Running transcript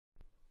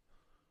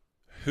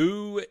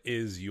Who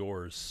is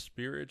your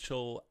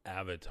spiritual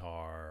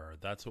avatar?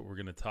 That's what we're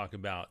going to talk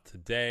about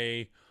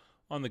today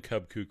on the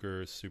Cub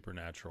Cooker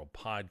Supernatural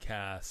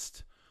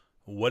Podcast.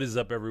 What is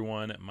up,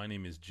 everyone? My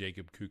name is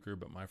Jacob Cooker,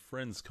 but my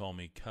friends call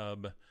me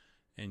Cub,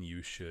 and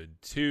you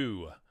should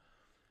too.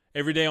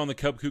 Every day on the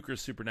Cub Cooker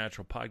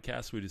Supernatural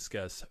Podcast, we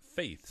discuss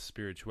faith,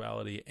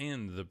 spirituality,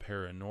 and the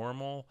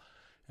paranormal.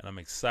 And I'm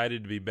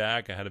excited to be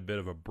back. I had a bit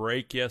of a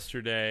break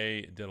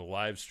yesterday. Did a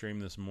live stream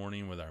this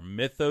morning with our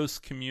Mythos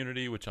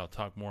community, which I'll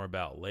talk more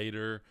about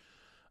later.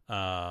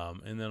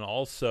 And then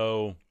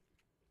also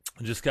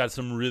just got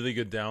some really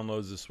good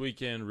downloads this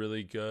weekend,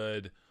 really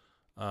good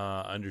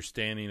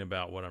understanding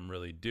about what I'm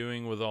really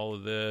doing with all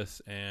of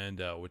this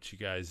and what you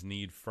guys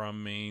need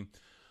from me.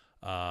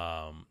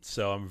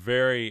 So I'm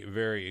very,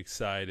 very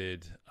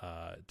excited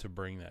to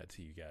bring that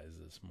to you guys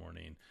this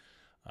morning.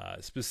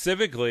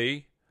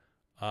 Specifically,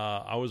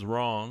 I was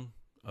wrong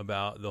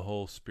about the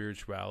whole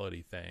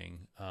spirituality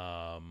thing.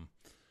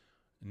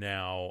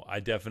 Now,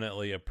 I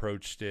definitely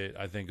approached it,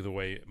 I think, the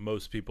way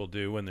most people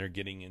do when they're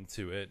getting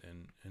into it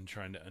and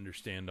trying to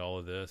understand all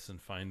of this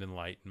and find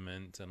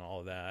enlightenment and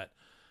all of that.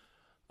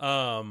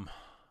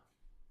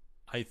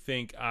 I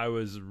think I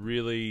was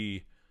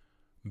really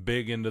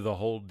big into the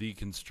whole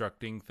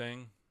deconstructing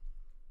thing,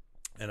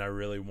 and I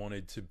really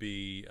wanted to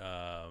be,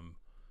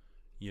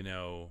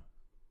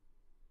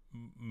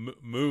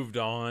 moved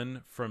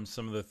on from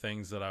some of the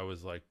things that I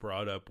was like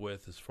brought up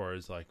with as far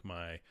as like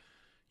my,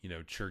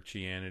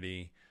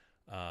 churchianity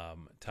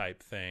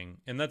type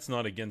thing. And that's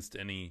not against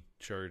any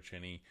church,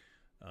 any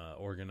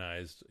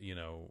organized,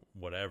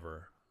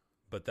 whatever.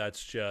 But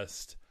that's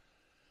just,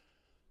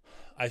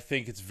 I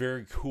think it's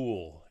very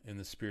cool in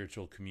the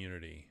spiritual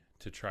community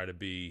to try to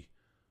be,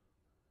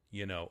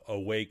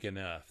 awake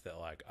enough that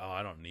like, oh,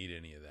 I don't need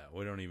any of that.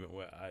 We don't even,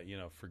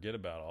 forget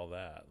about all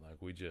that. Like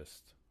we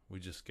just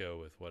go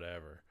with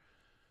whatever.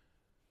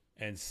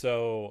 And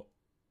so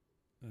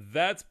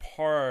that's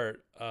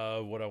part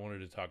of what I wanted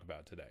to talk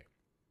about today,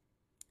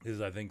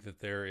 is I think that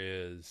there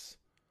is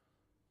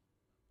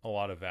a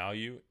lot of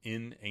value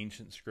in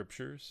ancient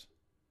scriptures,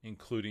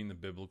 including the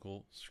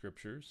biblical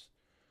scriptures.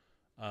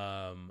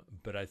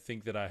 But I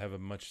think that I have a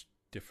much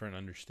different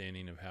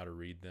understanding of how to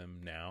read them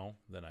now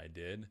than I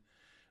did.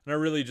 And I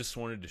really just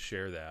wanted to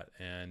share that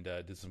and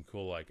did some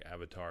cool like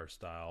Avatar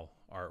style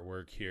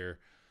artwork here.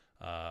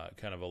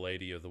 Kind of a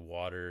Lady of the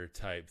Water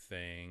type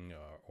thing,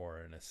 or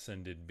an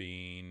ascended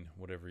being,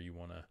 whatever you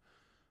want to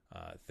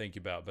think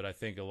about. But I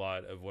think a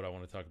lot of what I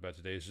want to talk about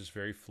today is just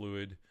very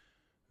fluid,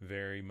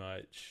 very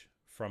much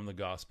from the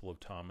Gospel of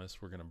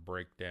Thomas. We're going to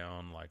break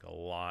down like a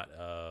lot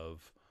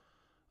of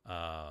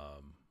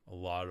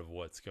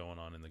what's going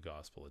on in the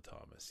Gospel of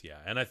Thomas. Yeah,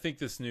 and I think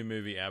this new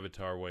movie,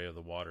 Avatar: Way of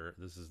the Water,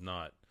 this is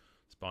not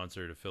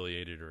sponsored,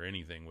 affiliated, or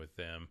anything with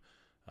them.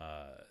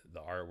 The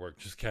artwork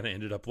just kind of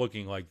ended up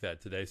looking like that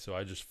today, so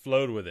I just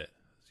flowed with it.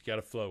 You got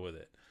to flow with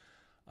it.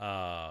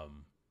 I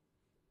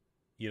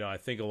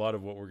think a lot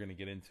of what we're going to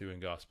get into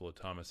in Gospel of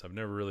Thomas, I've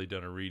never really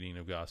done a reading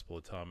of Gospel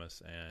of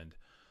Thomas, and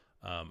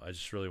I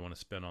just really want to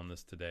spend on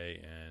this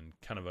today and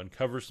kind of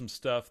uncover some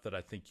stuff that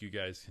I think you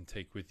guys can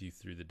take with you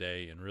through the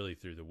day and really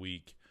through the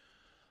week.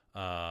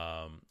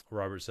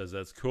 Robert says,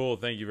 that's cool.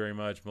 Thank you very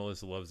much.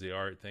 Melissa loves the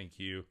art. Thank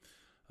you.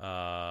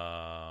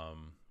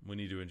 We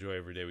need to enjoy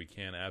every day we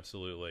can.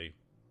 Absolutely.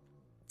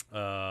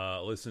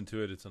 Listen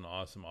to it. It's an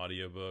awesome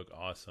audiobook.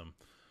 Awesome.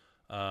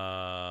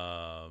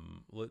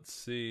 Let's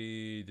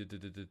see.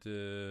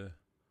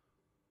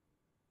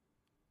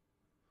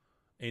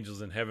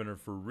 Angels in Heaven are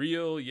for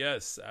real.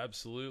 Yes,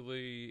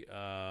 absolutely.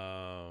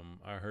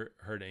 I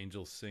heard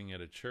angels sing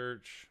at a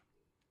church.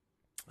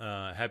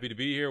 Happy to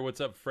be here.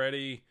 What's up,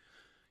 Freddie?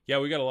 Yeah,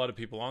 we got a lot of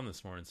people on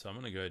this morning, so I'm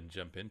going to go ahead and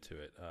jump into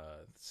it.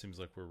 It seems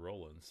like we're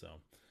rolling, so.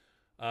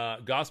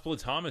 Gospel of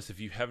Thomas, if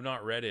you have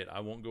not read it,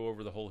 I won't go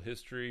over the whole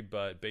history,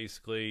 but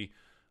basically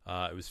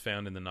it was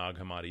found in the Nag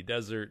Hammadi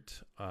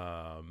Desert.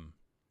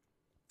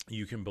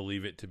 You can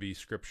believe it to be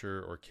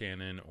scripture or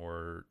canon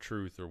or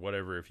truth or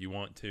whatever if you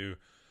want to,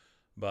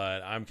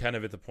 but I'm kind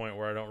of at the point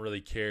where I don't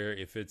really care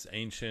if it's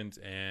ancient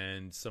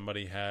and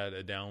somebody had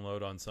a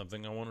download on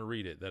something. I want to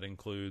read it. That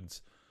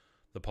includes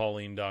the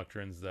Pauline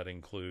doctrines, that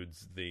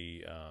includes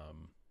the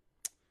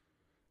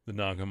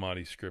Nag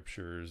Hammadi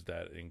scriptures,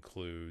 that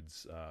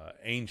includes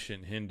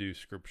ancient Hindu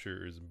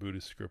scriptures,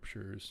 Buddhist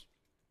scriptures,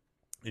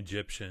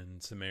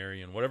 Egyptian,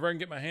 Sumerian, whatever I can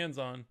get my hands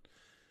on.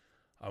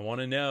 I want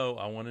to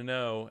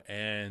know.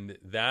 And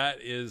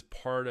that is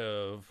part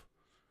of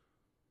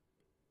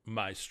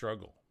my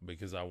struggle,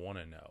 because I want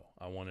to know.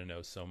 I want to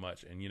know so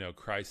much. And,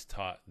 Christ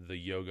taught the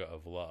yoga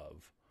of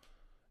love.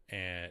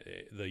 And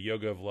the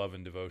yoga of love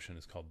and devotion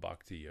is called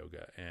Bhakti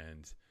Yoga.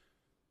 And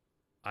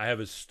I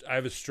have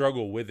a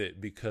struggle with it,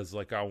 because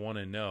like I want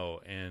to know,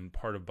 and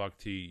part of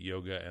Bhakti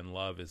Yoga and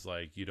love is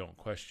like you don't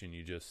question,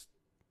 you just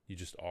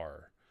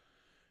are.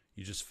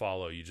 You just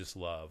follow, you just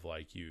love.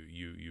 Like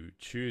you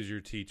choose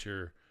your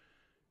teacher,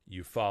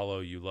 you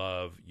follow, you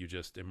love, you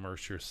just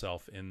immerse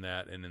yourself in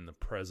that and in the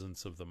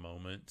presence of the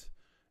moment.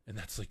 And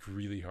that's like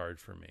really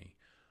hard for me.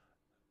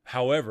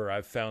 However,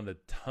 I've found a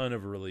ton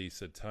of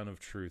release, a ton of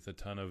truth, a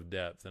ton of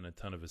depth, and a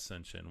ton of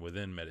ascension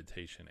within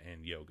meditation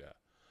and yoga.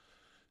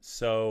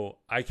 So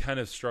I kind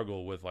of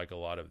struggle with like a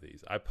lot of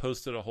these. I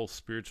posted a whole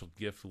spiritual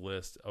gift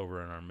list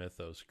over in our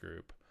Mythos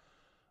group.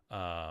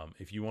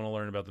 If you want to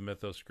learn about the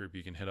Mythos group,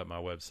 you can hit up my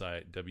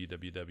website,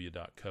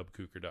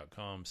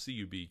 www.cubkuker.com,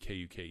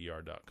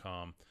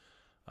 cubkuker.com.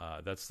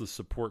 That's the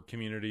support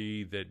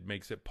community that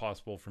makes it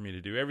possible for me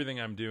to do everything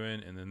I'm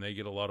doing, and then they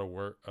get a lot of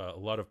work, a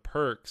lot of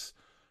perks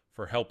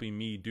for helping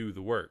me do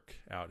the work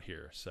out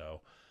here.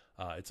 So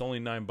it's only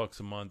 $9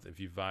 a month if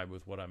you vibe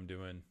with what I'm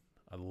doing.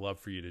 I'd love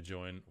for you to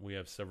join. We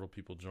have several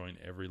people join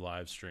every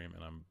live stream,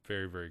 and I'm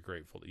very, very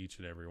grateful to each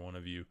and every one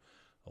of you.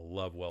 I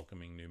love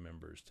welcoming new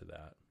members to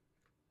that.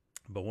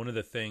 But one of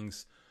the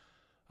things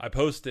I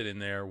posted in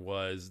there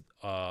was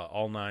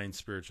all 9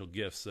 spiritual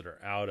gifts that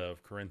are out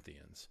of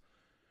Corinthians.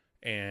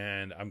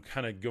 And I'm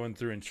kind of going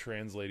through and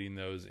translating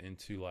those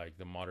into like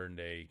the modern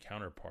day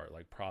counterpart.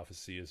 Like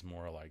prophecy is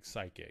more like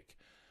psychic.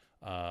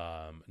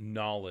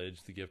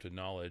 Knowledge, the gift of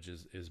knowledge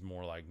is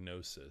more like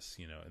gnosis,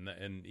 you know,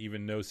 and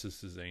even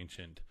gnosis is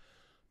ancient.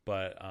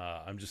 But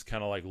I'm just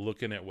kind of like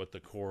looking at what the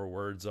core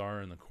words are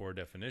and the core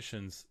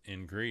definitions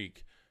in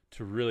Greek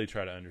to really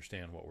try to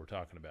understand what we're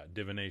talking about.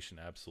 Divination,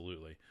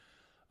 absolutely.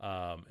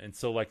 And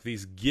so like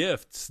these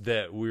gifts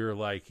that we're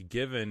like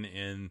given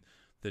in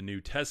the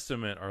New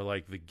Testament are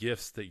like the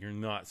gifts that you're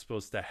not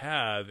supposed to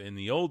have in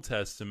the Old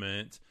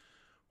Testament,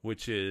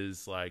 which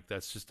is like,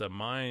 that's just a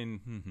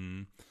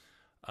mind.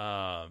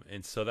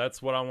 And so that's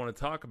what I want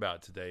to talk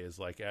about today is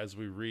like, as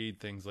we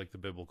read things like the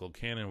biblical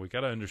canon, we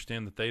got to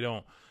understand that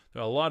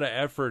a lot of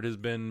effort has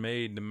been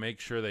made to make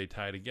sure they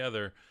tie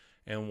together.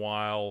 And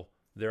while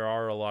there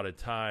are a lot of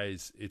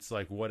ties, it's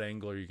like, what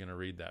angle are you going to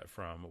read that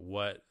from?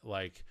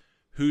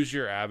 Who's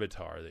your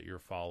avatar that you're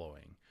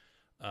following?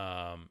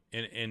 And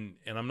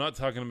I'm not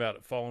talking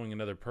about following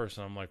another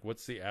person. I'm like,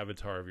 what's the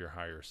avatar of your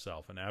higher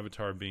self? An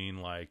avatar being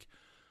like,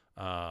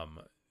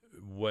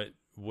 what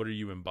are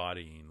you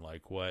embodying?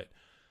 Like what?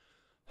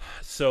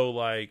 So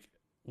like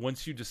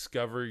once you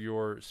discover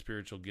your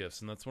spiritual gifts,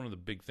 and that's one of the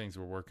big things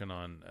we're working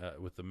on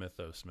with the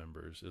Mythos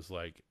members is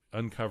like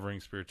uncovering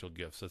spiritual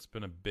gifts. That's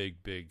been a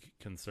big, big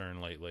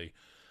concern lately.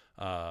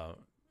 And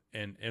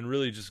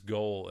really just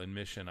goal and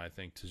mission, I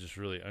think, to just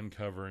really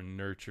uncover and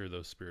nurture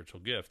those spiritual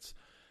gifts.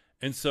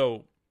 And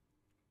so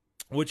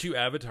what you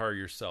avatar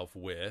yourself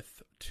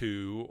with,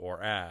 to,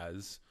 or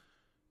as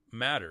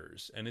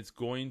matters. And it's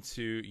going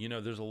to, you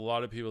know, there's a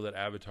lot of people that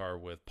avatar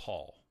with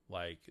Paul,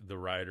 like the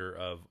writer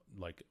of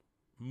like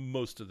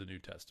most of the New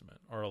Testament,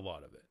 or a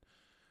lot of it,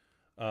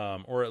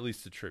 or at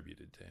least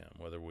attributed to him.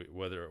 Whether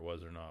it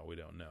was or not, we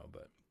don't know.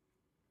 But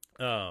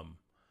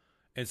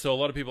and so a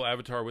lot of people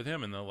avatar with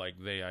him, and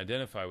they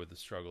identify with the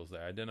struggles. They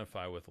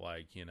identify with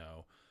like, you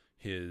know,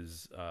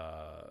 his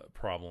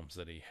problems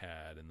that he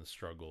had and the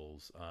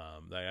struggles.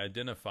 They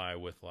identify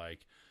with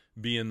like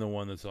being the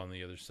one that's on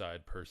the other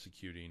side,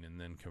 persecuting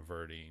and then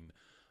converting.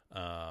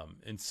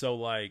 And so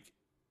like,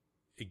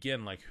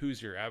 again, like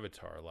who's your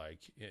avatar?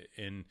 Like,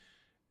 and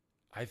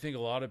I think a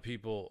lot of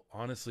people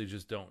honestly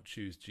just don't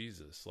choose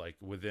Jesus, like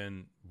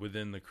within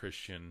the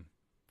Christian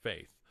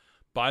faith.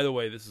 By the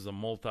way, this is a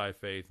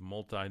multi-faith,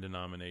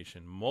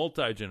 multi-denomination,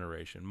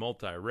 multi-generation,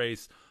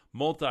 multi-race,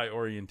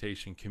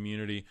 multi-orientation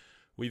community.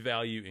 We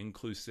value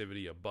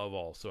inclusivity above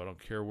all. So I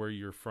don't care where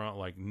you're from.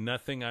 Like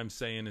nothing I'm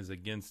saying is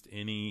against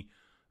any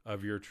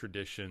of your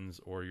traditions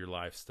or your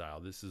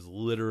lifestyle. This is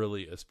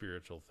literally a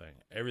spiritual thing.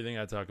 Everything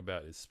I talk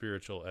about is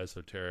spiritual,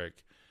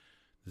 esoteric.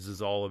 This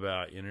is all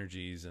about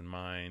energies and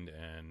mind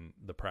and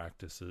the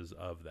practices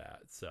of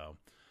that. So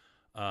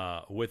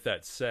with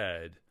that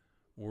said,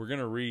 we're going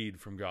to read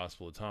from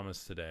Gospel of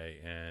Thomas today,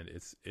 and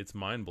it's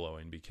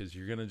mind-blowing because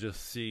you're going to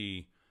just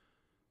see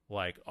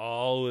like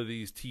all of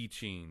these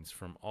teachings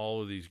from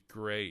all of these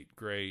great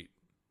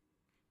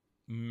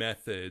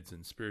methods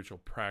and spiritual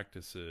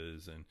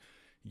practices and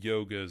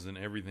yogas and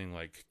everything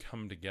like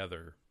come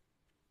together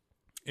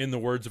in the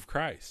words of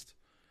Christ.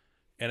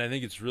 And I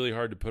think it's really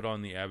hard to put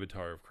on the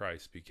avatar of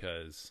Christ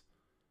because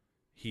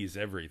he's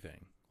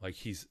everything. Like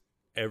he's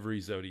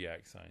every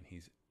zodiac sign.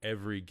 He's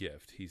every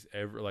gift. He's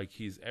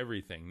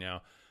everything.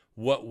 Now,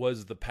 what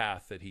was the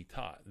path that he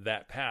taught?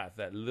 That path,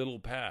 that little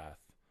path,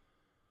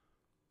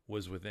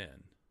 was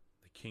within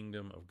the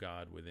kingdom of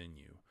God within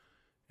you.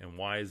 And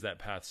why is that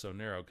path so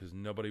narrow? Because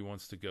nobody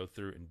wants to go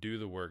through and do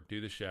the work,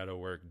 do the shadow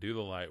work, do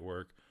the light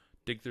work,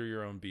 dig through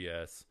your own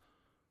BS,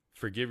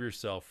 forgive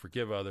yourself,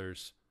 forgive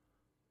others,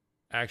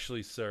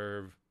 actually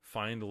serve,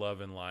 find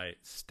love and light,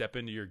 step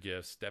into your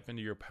gifts, step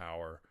into your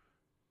power,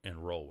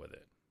 and roll with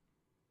it.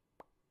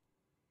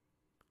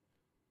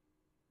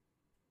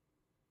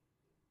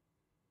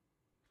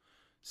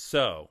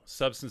 So,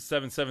 Substance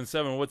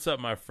 777, what's up,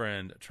 my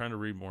friend? Trying to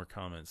read more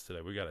comments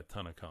today. We got a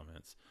ton of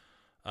comments.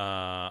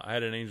 I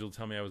had an angel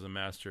tell me I was a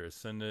master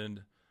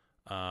ascended.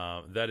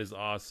 That is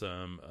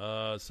awesome.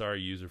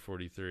 Sorry, user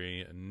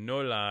 43.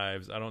 No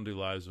lives. I don't do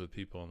lives with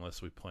people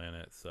unless we plan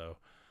it. So,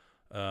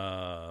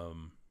 I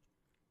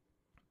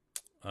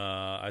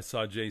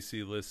saw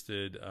JC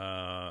listed.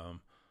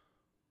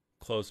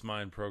 Close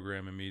Mind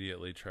program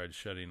immediately tried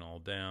shutting all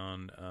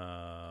down.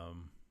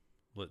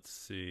 Let's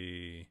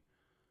see.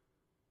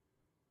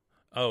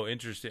 Oh,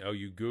 interesting. Oh,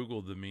 you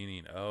Googled the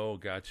meaning. Oh,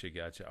 gotcha.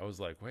 I was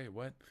like, wait,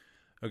 what?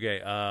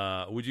 Okay.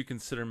 Would you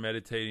consider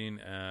meditating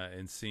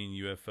and seeing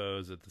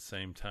UFOs at the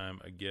same time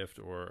a gift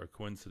or a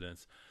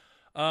coincidence?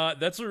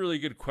 That's a really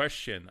good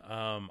question.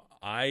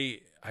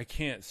 I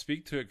can't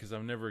speak to it because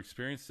I've never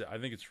experienced it. I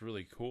think it's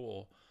really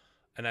cool,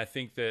 and I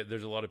think that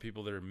there's a lot of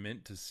people that are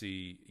meant to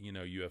see,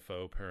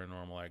 UFO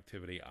paranormal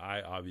activity.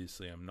 I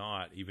obviously am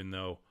not, even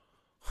though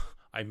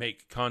I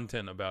make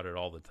content about it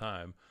all the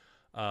time.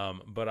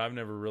 But I've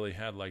never really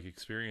had like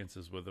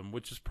experiences with them,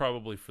 which is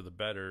probably for the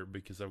better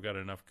because I've got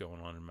enough going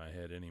on in my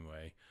head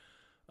anyway.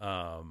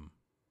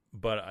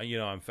 But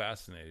I'm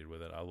fascinated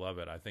with it. I love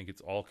it. I think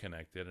it's all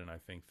connected, and I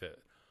think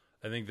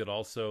that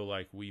also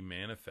like we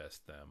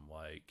manifest them,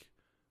 like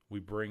we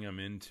bring them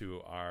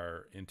into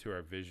our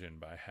vision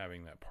by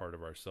having that part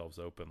of ourselves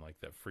open, like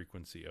that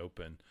frequency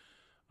open.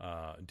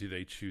 Do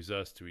they choose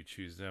us? Do we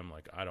choose them?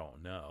 Like, I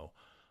don't know.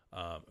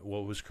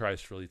 What was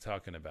Christ really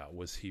talking about?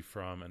 Was he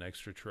from an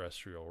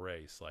extraterrestrial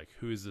race? Like,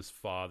 who is this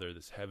father,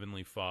 this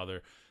heavenly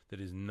father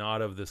that is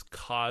not of this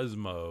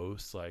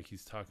cosmos? Like,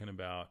 he's talking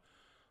about,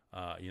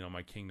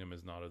 my kingdom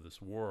is not of this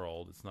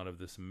world. It's not of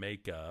this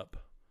makeup,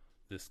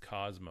 this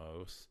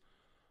cosmos.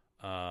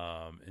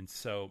 And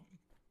so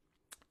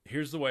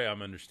here's the way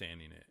I'm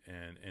understanding it.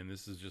 And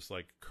this is just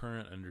like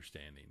current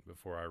understanding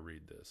before I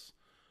read this.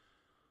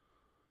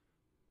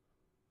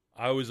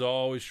 I was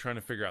always trying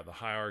to figure out the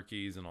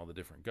hierarchies and all the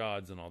different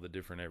gods and all the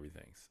different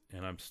everythings.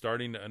 And I'm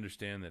starting to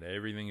understand that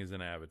everything is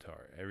an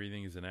avatar.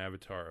 Everything is an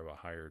avatar of a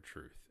higher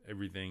truth.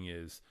 Everything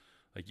is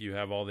like, you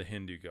have all the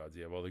Hindu gods,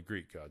 you have all the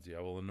Greek gods, you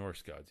have all the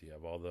Norse gods, you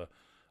have all the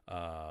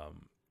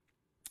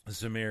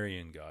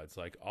Sumerian gods.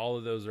 Like, all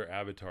of those are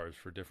avatars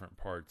for different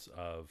parts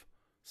of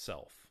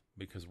self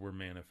because we're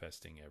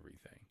manifesting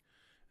everything.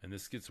 And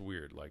this gets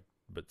weird,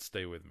 but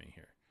stay with me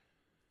here.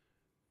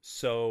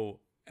 So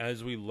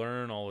as we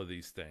learn all of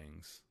these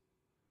things,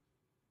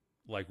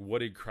 like, what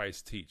did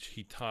Christ teach?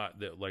 He taught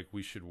that, like,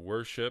 we should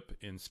worship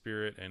in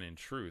spirit and in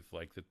truth,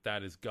 like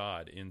that is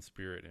God in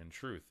spirit and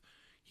truth.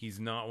 He's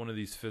not one of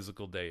these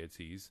physical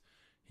deities.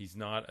 He's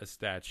not a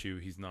statue.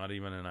 He's not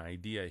even an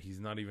idea.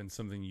 He's not even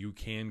something you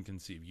can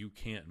conceive. You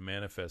can't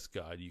manifest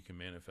God. You can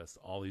manifest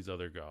all these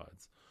other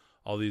gods,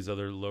 all these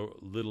other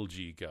little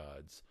g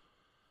gods,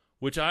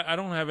 which I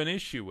don't have an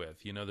issue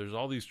with. There's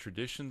all these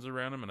traditions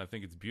around them, and I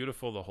think it's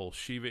beautiful. The whole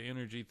Shiva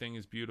energy thing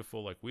is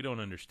beautiful. Like, we don't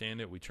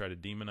understand it. We try to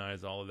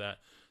demonize all of that,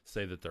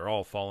 say that they're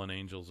all fallen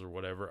angels or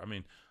whatever. I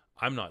mean,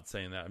 I'm not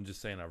saying that. I'm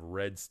just saying I've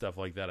read stuff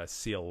like that. I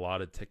see a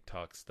lot of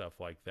TikTok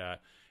stuff like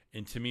that.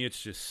 And to me, it's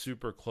just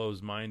super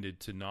closed-minded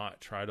to not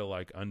try to,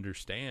 like,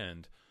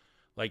 understand.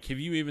 Like, have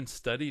you even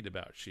studied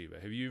about Shiva?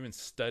 Have you even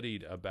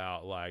studied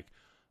about, like,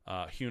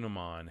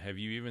 Hanuman? Have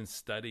you even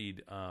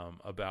studied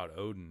about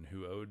Odin,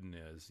 who Odin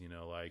is,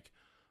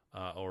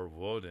 or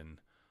Woden?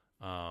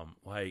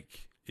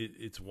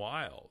 It's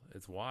wild.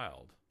 It's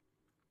wild.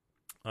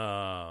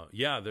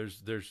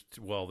 There's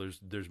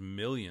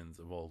millions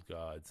of old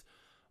gods,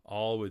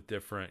 all with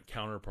different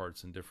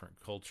counterparts in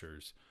different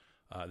cultures.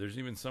 There's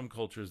even some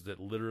cultures that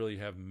literally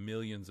have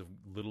millions of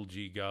little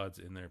g gods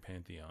in their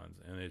pantheons,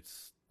 and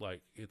it's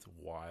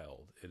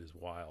wild. It is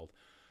wild.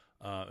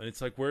 And it's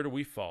like, where do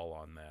we fall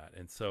on that?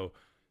 And so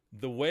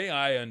the way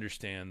I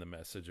understand the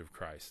message of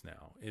Christ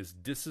now is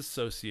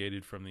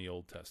disassociated from the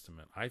Old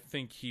Testament. I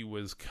think he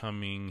was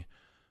coming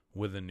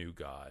with a new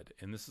God.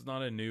 And this is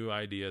not a new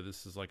idea.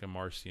 This is like a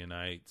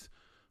Marcionite.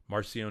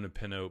 Marcion of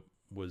Pinope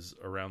was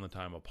around the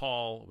time of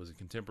Paul, was a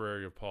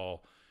contemporary of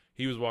Paul.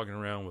 He was walking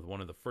around with one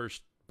of the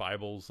first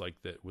Bibles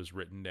that was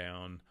written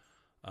down.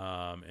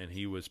 And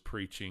he was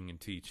preaching and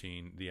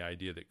teaching the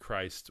idea that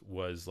Christ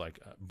was like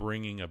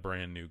bringing a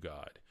brand new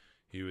God.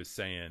 He was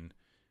saying,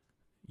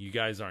 you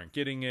guys aren't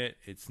getting it.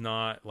 It's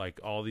not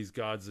like all these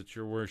gods that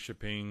you're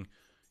worshiping.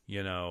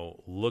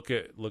 Look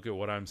at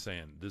what I'm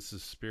saying. This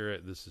is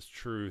spirit. This is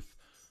truth.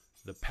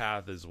 The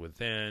path is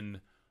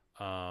within.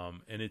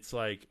 And it's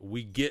like,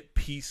 we get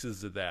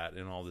pieces of that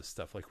in all this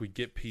stuff. Like, we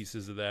get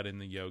pieces of that in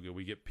the yoga.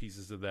 We get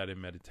pieces of that in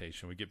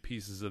meditation. We get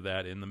pieces of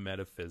that in the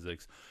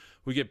metaphysics.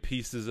 We get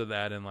pieces of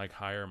that in like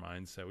higher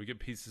mindset. We get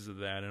pieces of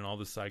that in all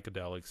the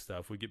psychedelic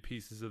stuff. We get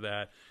pieces of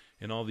that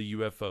in all the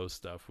UFO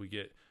stuff. We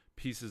get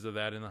pieces of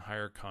that in the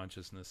higher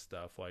consciousness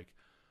stuff.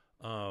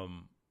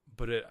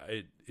 But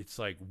it's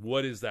like,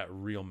 what is that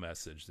real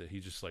message that he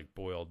just like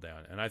boiled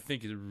down? And I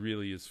think it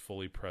really is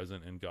fully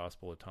present in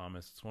Gospel of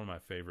Thomas. It's one of my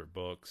favorite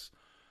books.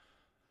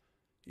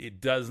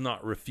 It does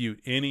not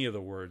refute any of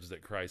the words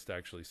that Christ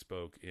actually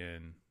spoke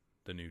in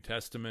the New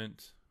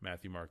Testament,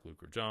 Matthew, Mark,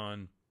 Luke, or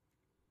John.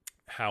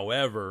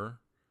 However,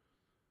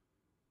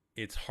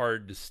 it's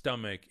hard to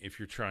stomach if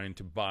you're trying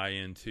to buy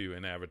into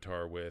an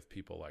avatar with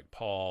people like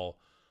Paul,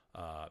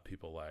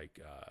 people like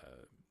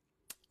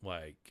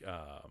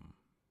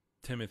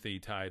Timothy,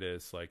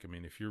 Titus.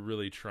 If you're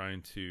really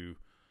trying to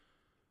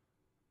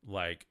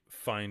like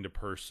find a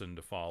person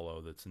to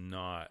follow that's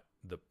not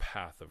the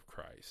path of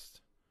Christ,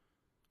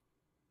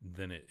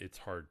 then it's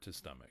hard to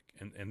stomach.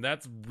 And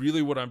that's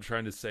really what I'm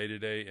trying to say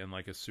today in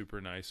like a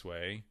super nice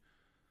way.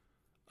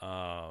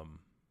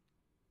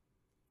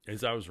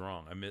 Is I was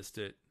wrong. I missed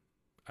it.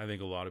 I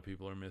think a lot of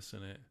people are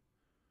missing it.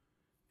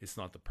 It's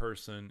not the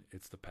person,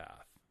 it's the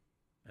path.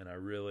 And I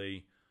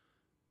really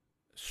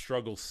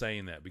struggle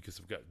saying that because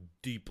I've got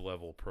deep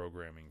level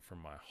programming from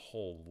my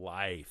whole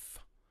life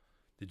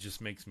that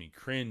just makes me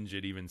cringe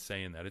at even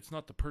saying that. It's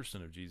not the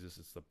person of Jesus,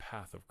 it's the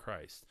path of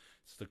Christ.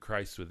 It's the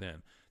Christ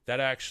within. That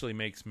actually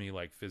makes me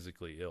like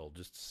physically ill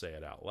just to say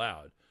it out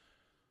loud.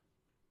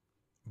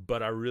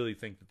 But I really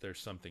think that there's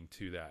something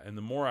to that. And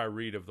the more I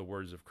read of the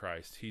words of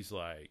Christ, he's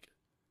like,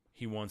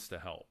 he wants to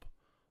help.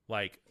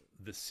 Like,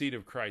 the seat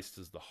of Christ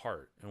is the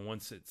heart. And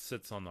once it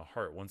sits on the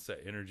heart, once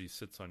that energy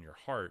sits on your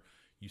heart,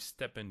 you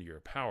step into your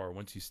power.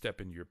 Once you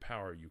step into your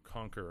power, you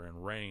conquer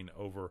and reign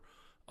over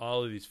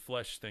all of these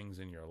flesh things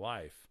in your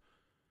life.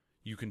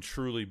 You can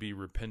truly be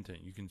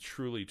repentant. You can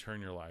truly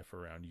turn your life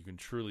around. You can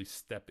truly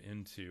step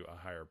into a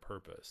higher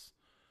purpose.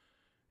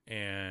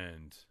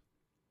 And,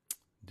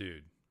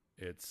 dude,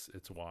 it's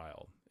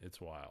wild.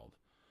 It's wild.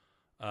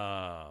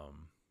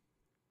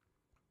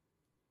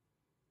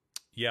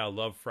 Yeah,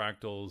 love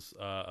fractals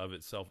of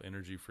itself,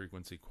 energy,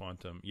 frequency,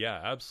 quantum. Yeah,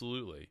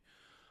 absolutely.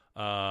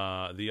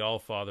 The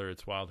All-Father,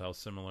 it's wild how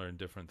similar and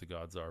different the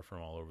gods are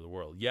from all over the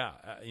world. Yeah,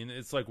 and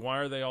it's like, why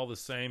are they all the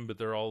same, but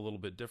they're all a little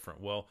bit different?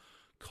 Well,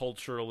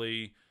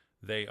 culturally,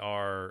 they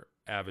are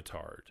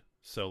avatared.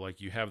 So, like,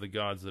 you have the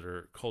gods that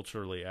are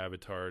culturally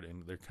avatared,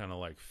 and they're kind of,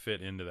 like,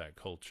 fit into that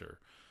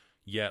culture.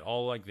 Yet,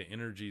 all, like, the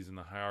energies and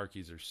the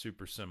hierarchies are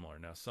super similar.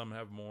 Now, some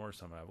have more,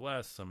 some have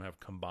less, some have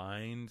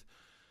combined.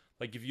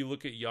 Like, if you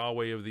look at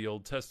Yahweh of the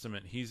Old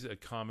Testament, he's a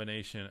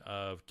combination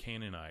of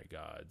Canaanite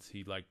gods.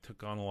 He, like,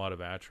 took on a lot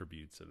of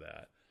attributes of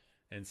that.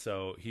 And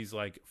so he's,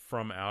 like,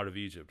 from out of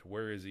Egypt.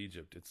 Where is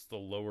Egypt? It's the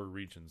lower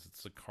regions.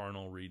 It's the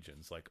carnal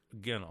regions. Like,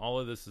 again, all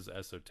of this is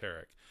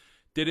esoteric.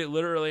 Did it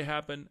literally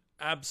happen?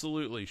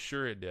 Absolutely.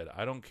 Sure it did.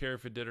 I don't care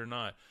if it did or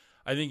not.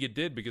 I think it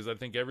did because I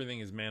think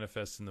everything is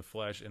manifest in the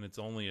flesh, and it's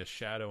only a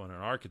shadow and an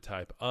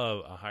archetype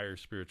of a higher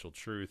spiritual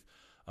truth,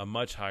 a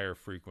much higher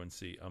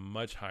frequency, a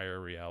much higher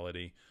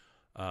reality.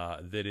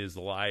 That is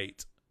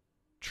light,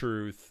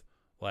 truth,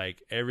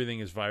 like everything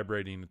is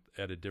vibrating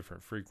at a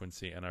different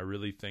frequency. And I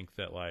really think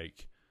that,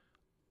 like,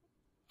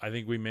 I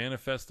think we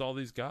manifest all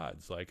these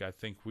gods. Like, I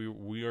think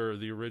we are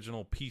the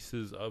original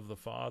pieces of the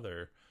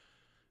Father,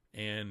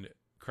 and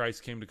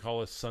Christ came to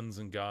call us sons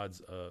and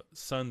gods,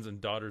 sons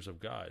and daughters of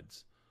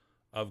gods,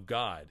 of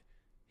God.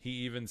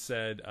 He even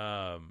said,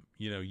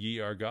 ye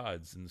are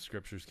gods and the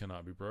scriptures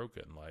cannot be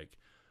broken. Like,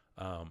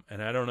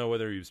 and I don't know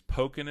whether he was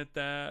poking at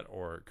that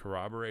or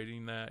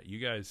corroborating that. You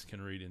guys can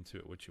read into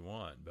it what you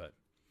want, but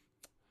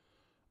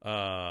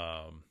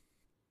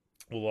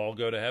we'll all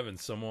go to heaven.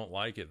 Some won't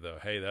like it, though.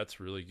 Hey,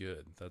 that's really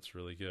good. That's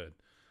really good.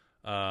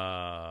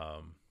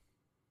 Have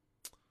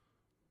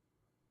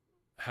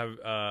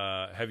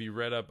you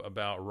read up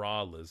about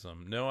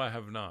Raalism? No, I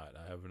have not.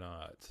 I have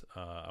not.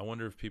 I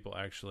wonder if people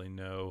actually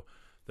know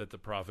that the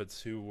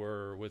prophets who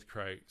were with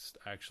Christ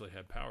actually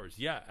had powers.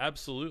 Yeah,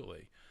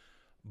 absolutely.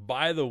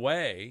 By the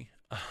way,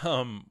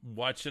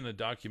 watching a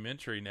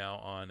documentary now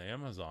on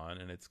Amazon,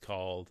 and it's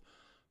called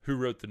Who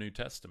Wrote the New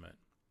Testament?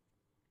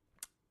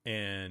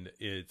 And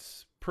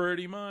it's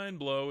pretty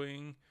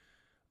mind-blowing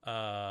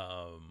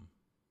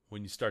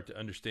when you start to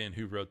understand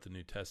who wrote the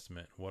New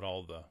Testament, what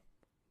all the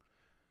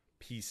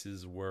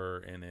pieces were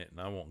in it. And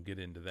I won't get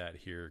into that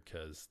here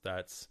because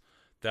that's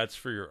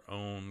for your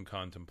own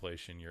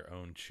contemplation, your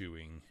own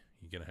chewing.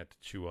 You're going to have to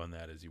chew on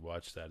that as you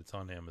watch that. It's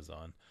on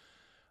Amazon.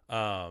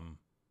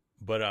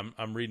 But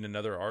I'm reading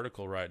another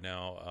article right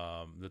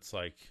now that's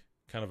like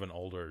kind of an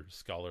older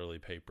scholarly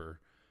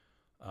paper.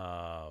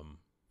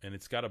 And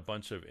it's got a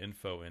bunch of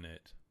info in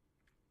it,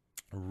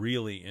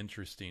 really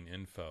interesting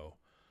info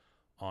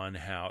on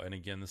how, and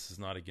again, this is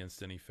not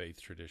against any faith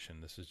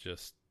tradition. This is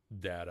just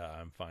data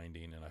I'm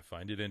finding, and I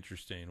find it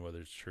interesting, whether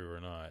it's true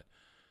or not,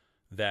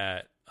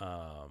 that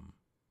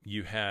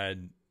you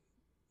had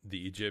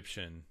the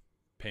Egyptian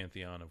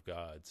pantheon of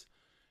gods,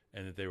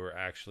 and that they were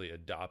actually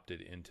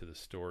adopted into the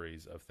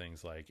stories of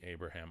things like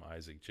Abraham,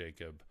 Isaac,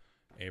 Jacob,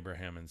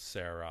 Abraham and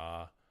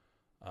Sarah,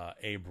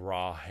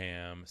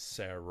 Abraham,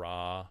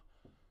 Sarah,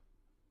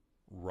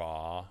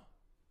 Ra.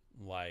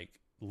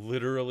 Like,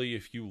 literally,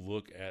 if you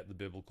look at the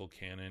biblical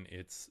canon,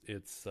 it's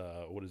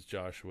what does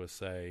Joshua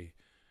say?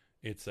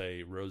 It's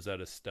a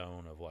Rosetta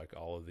Stone of like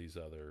all of these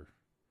other.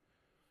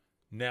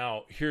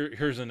 Now,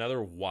 here's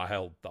another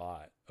wild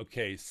thought.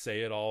 Okay,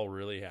 say it all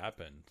really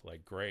happened.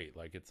 Like, great.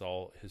 Like, it's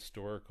all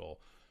historical.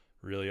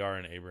 Really are,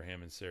 and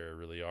Abraham and Sarah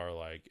really are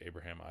like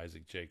Abraham,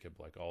 Isaac, Jacob,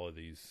 like all of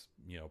these,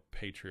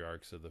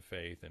 patriarchs of the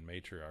faith and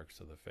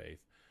matriarchs of the faith.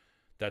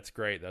 That's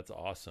great. That's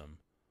awesome.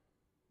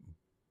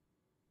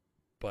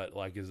 But,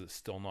 like, is it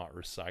still not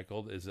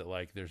recycled? Is it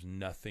like there's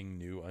nothing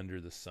new under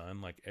the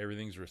sun? Like,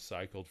 everything's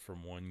recycled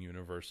from one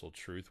universal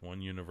truth,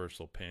 one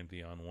universal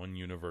pantheon, one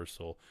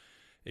universal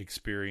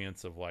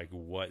experience of, like,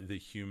 what the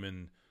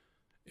human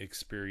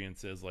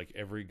experiences. Like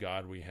every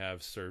God we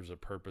have serves a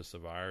purpose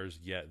of ours,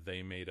 yet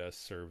they made us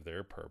serve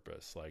their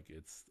purpose. Like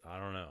it's, I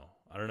don't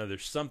know.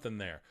 There's something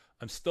there.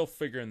 I'm still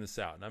figuring this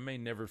out, and I may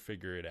never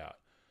figure it out,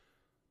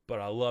 but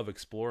I love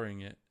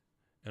exploring it.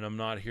 And I'm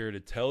not here to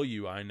tell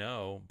you I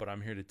know, but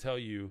I'm here to tell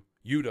you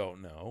you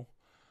don't know.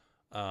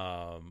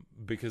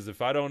 Because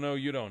if I don't know,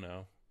 you don't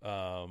know.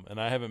 And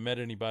I haven't met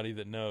anybody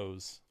that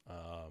knows.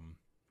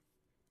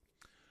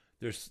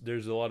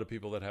 There's a lot of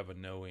people that have a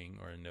knowing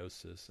or a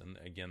gnosis, and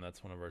again,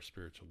 that's one of our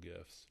spiritual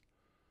gifts.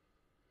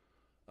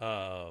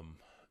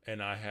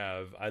 And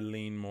I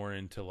lean more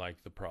into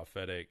like the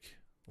prophetic,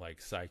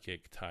 like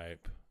psychic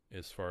type,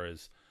 as far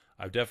as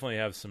I definitely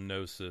have some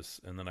gnosis,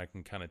 and then I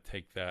can kind of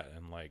take that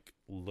and like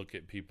look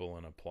at people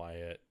and apply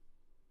it.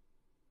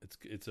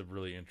 It's a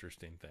really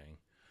interesting thing.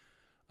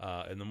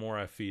 And the more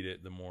I feed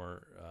it, the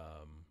more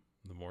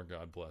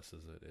God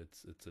blesses it.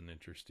 It's an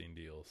interesting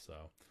deal.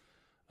 So,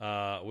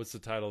 what's the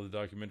title of the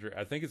documentary?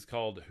 I think it's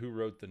called "Who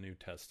Wrote the New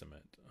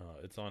Testament."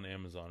 It's on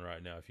Amazon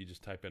right now. If you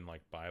just type in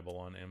like Bible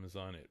on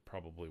Amazon, it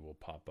probably will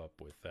pop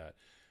up with that.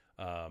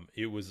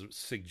 It was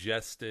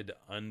suggested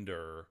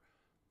under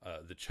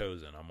The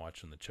Chosen. I'm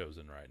watching The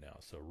Chosen right now,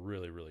 so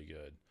really, really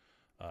good.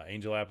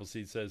 Angel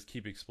Appleseed says,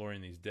 "Keep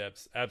exploring these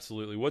depths."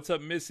 Absolutely. What's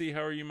up, Missy?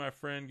 How are you, my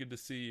friend? Good to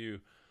see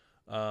you.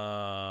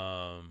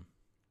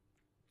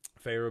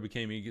 Pharaoh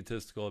became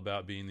egotistical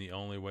about being the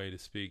only way to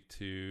speak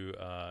to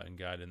and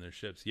guide in their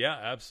ships. Yeah,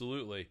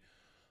 absolutely.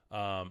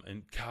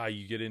 And God,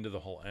 you get into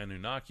the whole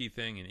Anunnaki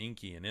thing and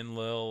Enki and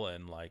Enlil,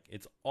 and like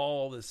it's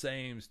all the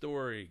same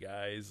story,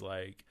 guys.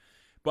 Like,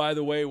 by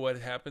the way, what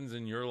happens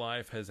in your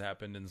life has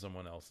happened in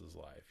someone else's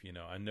life. You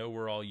know, I know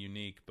we're all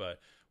unique, but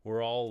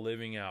we're all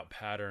living out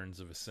patterns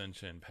of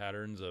ascension,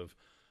 patterns of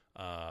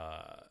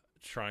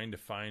trying to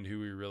find who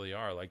we really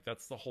are. Like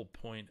that's the whole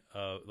point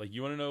of, like,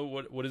 you want to know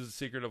what is the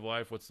secret of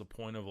life? What's the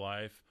point of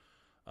life?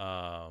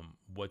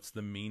 What's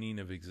the meaning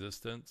of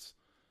existence?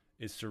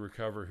 It's to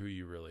recover who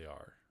you really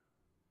are.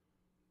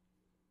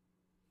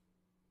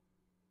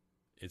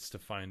 It's to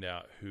find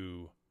out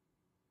who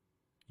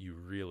you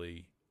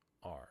really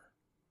are.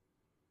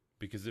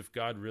 Because if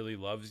God really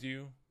loves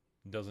you,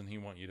 doesn't he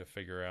want you to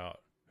figure out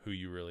who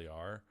you really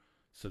are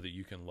so that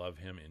you can love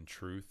him in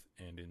truth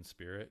and in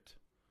spirit?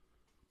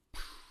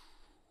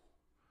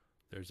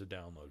 There's a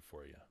download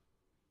for you.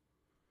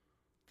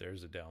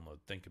 There's a download.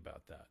 Think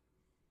about that.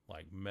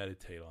 Like,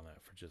 meditate on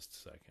that for just a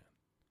second.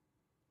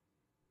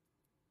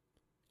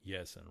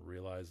 Yes, and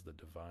realize the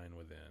divine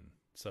within.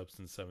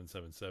 Substance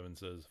 777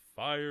 says,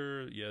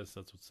 fire. Yes,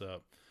 that's what's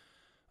up.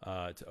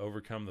 To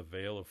overcome the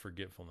veil of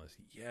forgetfulness.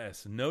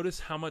 Yes. Notice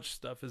how much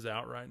stuff is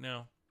out right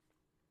now.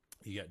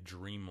 You got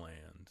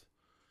Dreamland.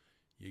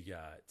 You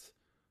got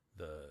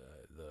the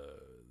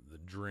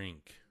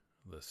drink,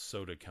 the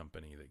soda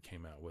company that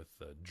came out with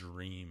the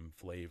dream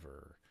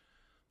flavor.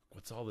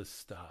 What's all this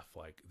stuff?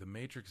 Like, the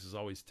Matrix is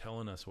always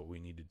telling us what we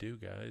need to do,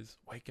 guys.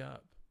 Wake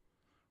up.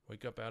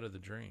 Wake up out of the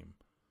dream.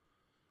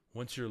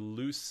 Once you're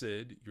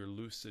lucid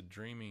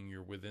dreaming,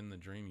 you're within the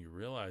dream, you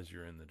realize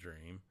you're in the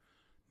dream.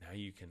 Now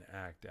you can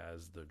act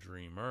as the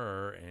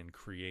dreamer and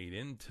create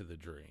into the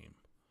dream.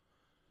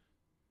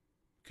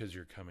 Because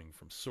you're coming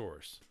from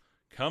source.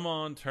 Come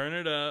on, turn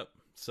it up.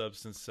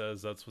 Substance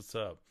says that's what's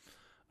up.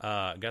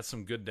 Got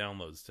some good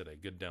downloads today.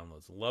 Good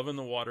downloads. Loving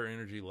the water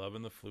energy.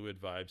 Loving the fluid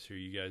vibes here.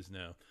 You guys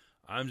know.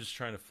 I'm just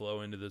trying to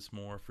flow into this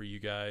more for you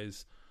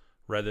guys.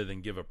 Rather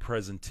than give a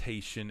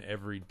presentation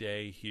every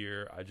day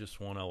here. I just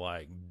want to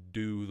like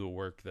do the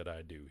work that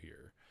I do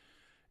here.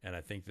 And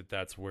I think that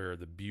that's where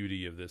the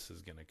beauty of this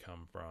is going to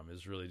come from.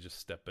 Is really just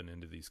stepping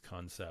into these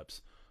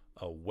concepts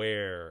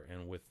aware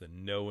and with the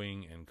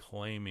knowing and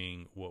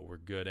claiming what we're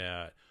good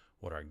at.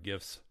 What our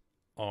gifts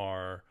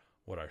are.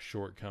 What our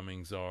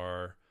shortcomings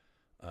are.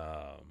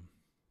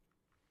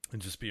 And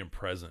just being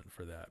present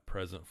for that,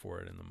 present for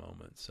it in the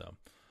moment. So,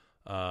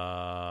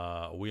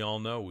 we all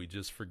know we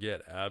just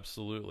forget.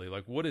 Absolutely.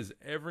 Like, what is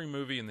every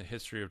movie in the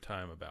history of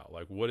time about?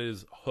 Like, what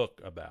is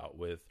Hook about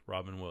with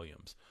Robin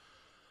Williams?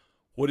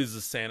 What is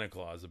the Santa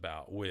Claus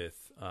about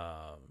with,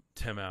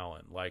 Tim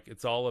Allen? Like,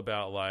 it's all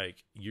about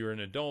like, you're an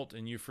adult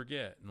and you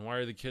forget. And why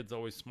are the kids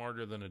always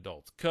smarter than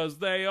adults? 'Cause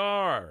they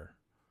are.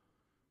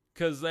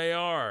 Because they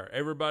are.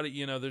 Everybody,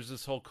 you know, there's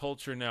this whole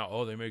culture now.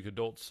 Oh, they make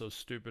adults so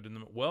stupid.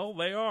 Well,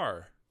 they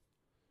are.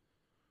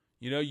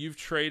 You know, you've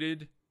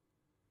traded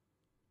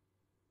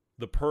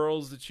the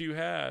pearls that you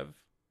have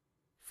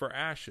for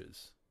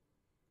ashes.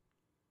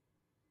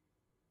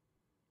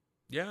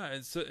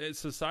 Yeah,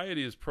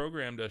 society has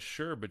programmed us,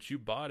 sure, but you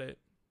bought it.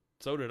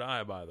 So did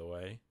I, by the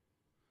way.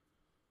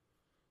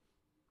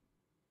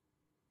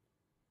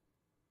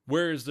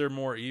 Where is there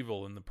more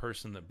evil, in the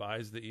person that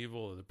buys the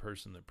evil or the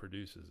person that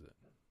produces it?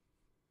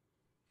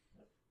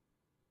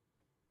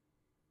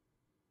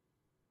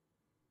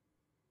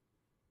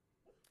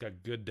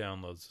 Got good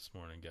downloads this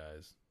morning,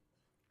 guys.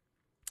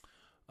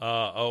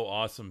 Oh,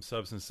 awesome.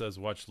 Substance says,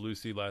 watch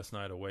Lucy last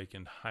night,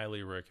 Awakened.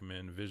 Highly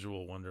recommend.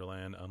 Visual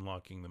Wonderland,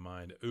 Unlocking the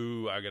Mind.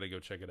 Ooh, I got to go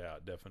check it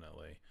out,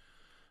 definitely.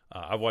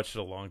 I watched it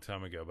a long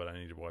time ago, but I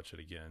need to watch it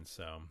again.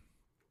 So,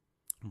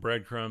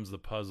 Breadcrumbs, the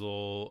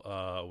puzzle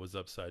was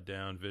upside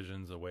down.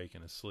 Visions, awake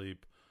and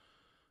asleep.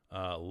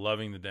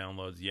 Loving the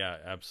downloads. Yeah,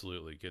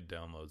 absolutely. Good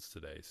downloads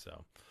today.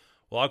 So,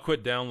 well, I'll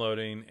quit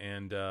downloading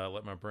and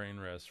let my brain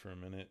rest for a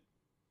minute.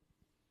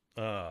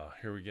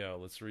 Here we go.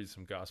 Let's read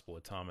some Gospel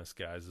of Thomas,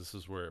 guys. This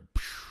is where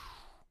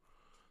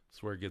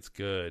it gets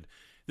good.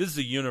 This is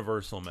a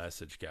universal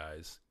message,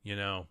 guys. You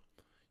know,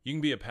 you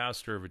can be a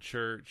pastor of a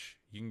church.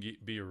 You can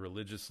be a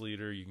religious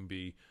leader. You can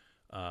be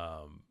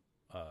a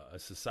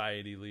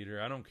society leader.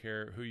 I don't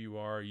care who you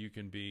are. You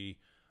can be,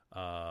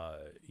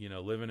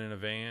 living in a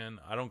van.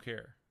 I don't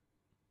care.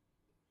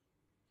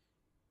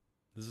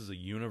 This is a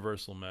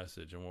universal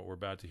message, and what we're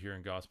about to hear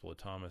in Gospel of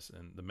Thomas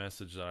and the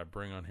message that I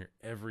bring on here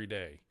every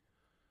day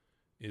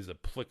is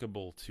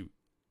applicable to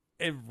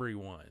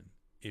everyone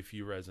if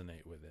you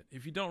resonate with it.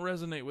 If you don't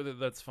resonate with it,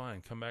 that's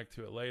fine. Come back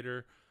to it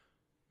later.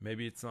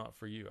 Maybe it's not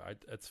for you.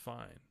 That's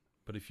fine.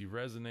 But if you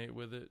resonate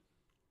with it,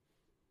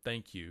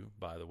 thank you,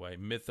 by the way.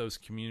 Mythos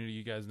community,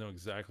 you guys know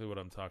exactly what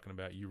I'm talking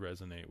about. You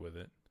resonate with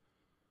it.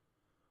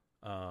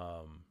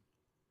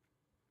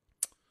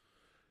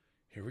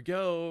 Here we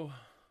go.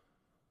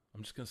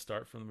 I'm just going to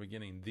start from the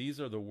beginning. These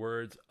are the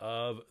words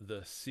of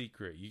The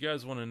Secret. You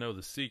guys want to know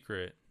The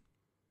Secret?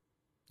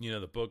 You know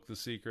the book, The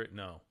Secret?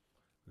 No.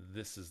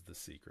 This is The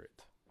Secret.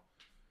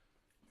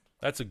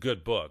 That's a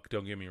good book.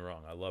 Don't get me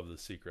wrong. I love The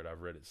Secret.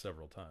 I've read it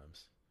several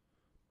times.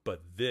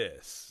 But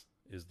this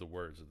is the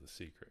words of The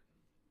Secret.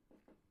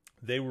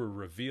 They were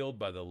revealed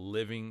by the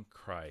living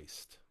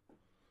Christ.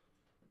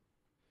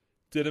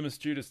 Didymus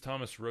Judas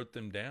Thomas wrote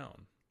them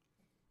down.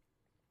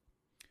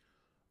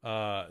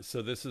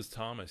 So this is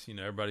Thomas. You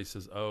know, everybody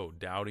says, oh,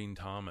 doubting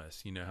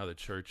Thomas. You know how the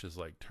church has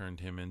like turned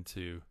him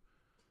into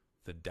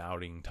the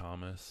doubting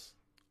Thomas.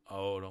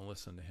 Oh, don't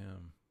listen to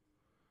him.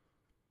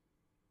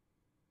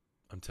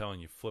 I'm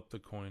telling you, flip the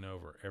coin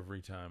over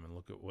every time and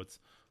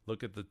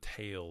look at the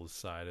tails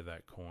side of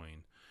that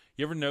coin.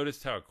 You ever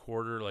noticed how a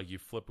quarter, like you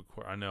flip a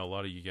quarter? I know a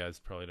lot of you guys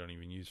probably don't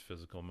even use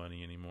physical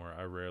money anymore.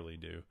 I rarely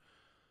do.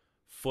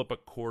 Flip a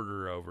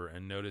quarter over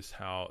and notice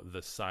how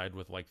the side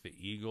with like the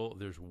eagle,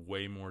 there's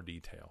way more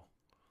detail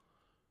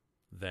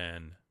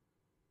than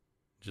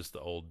just the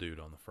old dude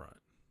on the front.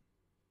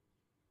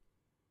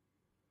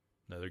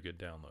 Another good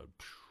download.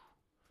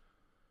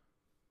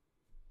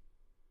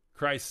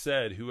 Christ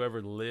said,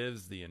 whoever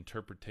lives the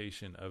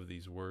interpretation of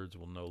these words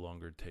will no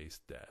longer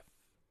taste death.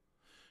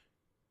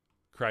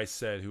 Christ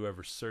said,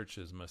 whoever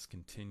searches must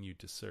continue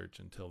to search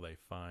until they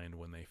find.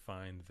 When they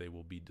find, they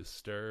will be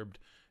disturbed,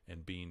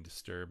 and being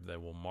disturbed, they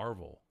will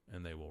marvel,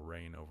 and they will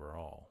reign over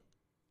all.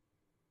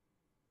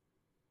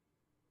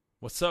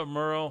 What's up,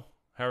 Merle?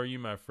 How are you,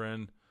 my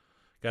friend?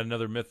 Got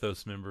another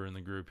Mythos member in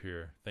the group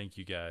here. Thank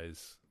you,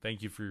 guys.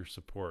 Thank you for your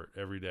support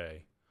every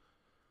day.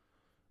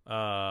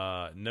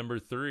 Number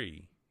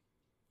 3.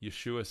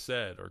 Yeshua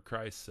said, or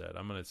Christ said.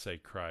 I'm going to say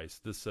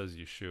Christ. This says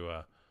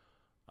Yeshua.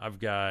 I've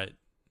got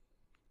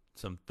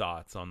some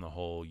thoughts on the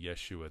whole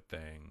Yeshua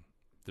thing.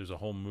 There's a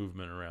whole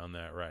movement around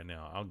that right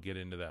now. I'll get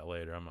into that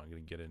later. I'm not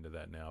going to get into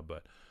that now,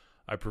 but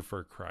I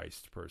prefer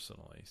Christ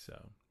personally,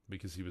 so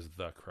because he was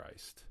the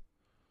Christ.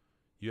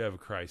 You have a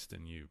Christ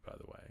in you, by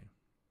the way.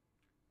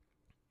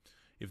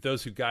 If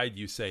those who guide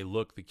you say,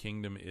 look, the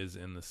kingdom is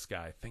in the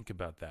sky. Think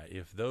about that.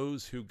 If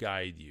those who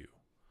guide you.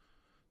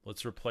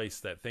 Let's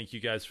replace that. Thank you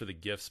guys for the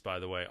gifts, by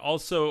the way.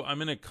 Also,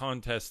 I'm in a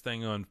contest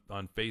thing on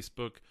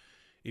Facebook.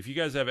 If you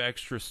guys have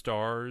extra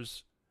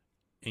stars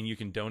and you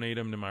can donate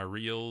them to my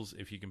reels,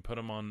 if you can put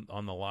them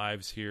on the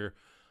lives here,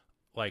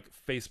 like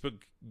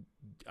Facebook,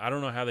 I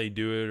don't know how they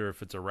do it or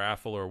if it's a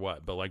raffle or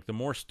what, but like the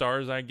more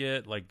stars I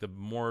get, like the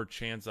more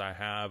chance I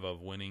have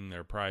of winning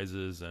their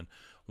prizes. And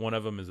one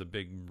of them is a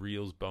big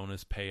reels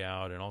bonus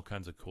payout and all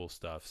kinds of cool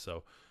stuff.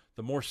 So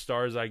the more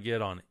stars I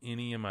get on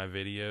any of my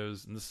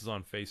videos, and this is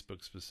on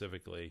Facebook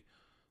specifically,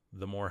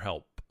 the more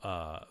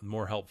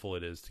helpful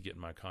it is to get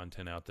my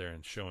content out there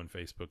and showing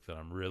Facebook that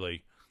I'm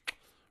really,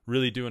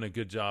 really doing a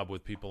good job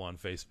with people on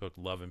Facebook,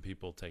 loving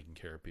people, taking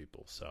care of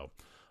people. So,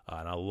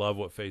 and I love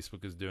what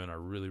Facebook is doing. I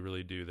really,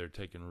 really do. They're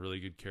taking really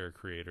good care of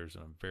creators,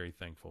 and I'm very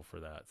thankful for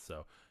that.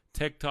 So,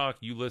 TikTok,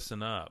 you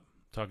listen up.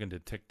 I'm talking to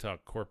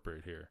TikTok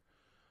corporate here.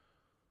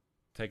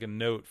 Take a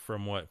note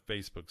from what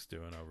Facebook's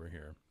doing over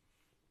here.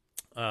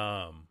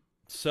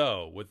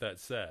 So with that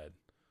said,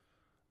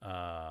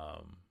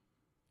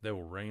 they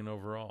will reign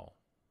over all.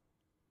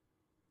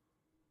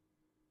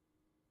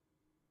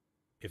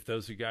 If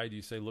those who guide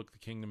you say, look, the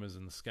kingdom is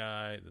in the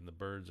sky, then the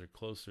birds are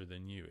closer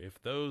than you.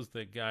 If those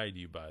that guide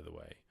you, by the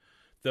way,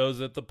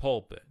 those at the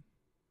pulpit,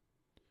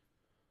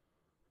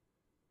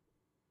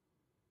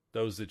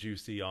 those that you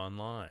see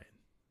online,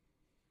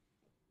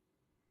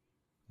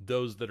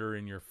 those that are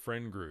in your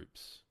friend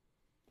groups,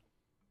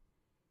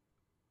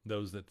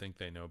 those that think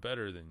they know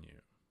better than you,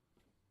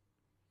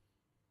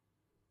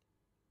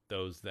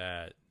 those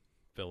that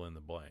fill in the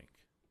blank,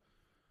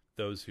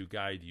 those who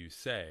guide you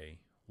say,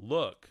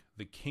 look,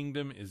 the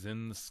kingdom is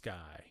in the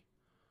sky,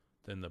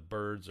 then the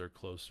birds are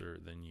closer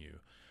than you.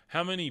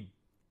 How many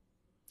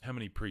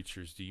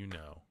preachers do you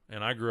know?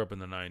 And I grew up in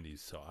the 90s,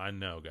 so I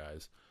know,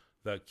 guys.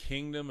 The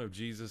kingdom of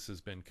Jesus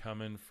has been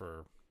coming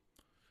for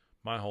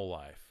my whole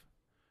life.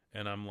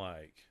 And I'm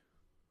like,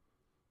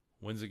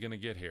 when's it going to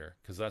get here?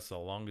 Because that's the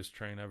longest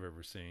train I've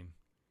ever seen.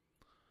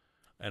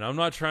 And I'm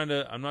not trying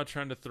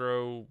to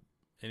throw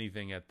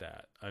anything at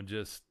that. I'm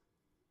just,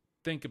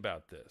 think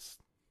about this.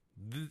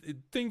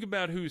 Think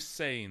about who's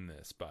saying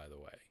this, by the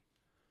way.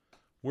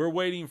 We're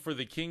waiting for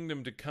the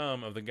kingdom to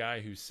come of the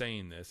guy who's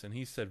saying this. And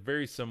he said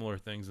very similar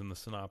things in the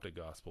Synoptic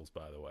Gospels,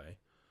 by the way.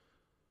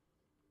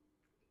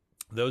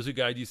 Those who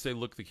guide you say,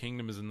 look, the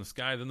kingdom is in the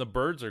sky. Then the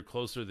birds are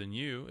closer than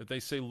you. If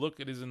they say, look,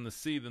 it is in the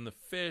sea, then the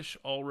fish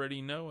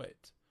already know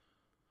it.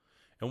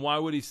 And why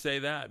would he say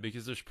that?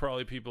 Because there's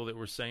probably people that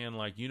were saying,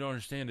 like, you don't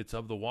understand, it's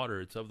of the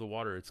water. It's of the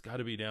water. It's got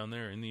to be down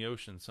there in the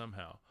ocean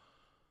somehow.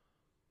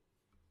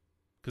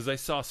 Because they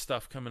saw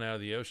stuff coming out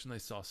of the ocean. They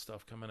saw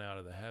stuff coming out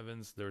of the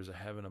heavens. There's a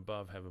heaven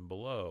above, heaven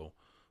below.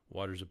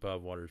 Waters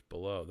above, waters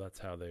below. That's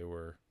how they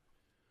were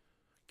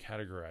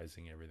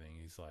categorizing everything.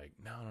 He's like,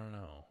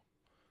 no.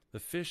 The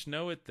fish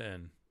know it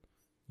then.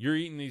 You're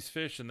eating these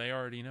fish and they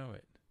already know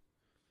it.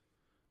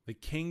 The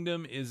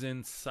kingdom is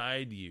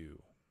inside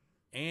you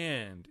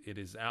and it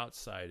is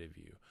outside of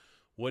you.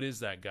 What is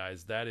that,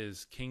 guys? That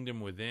is kingdom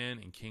within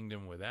and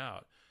kingdom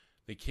without.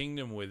 The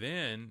kingdom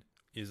within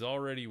is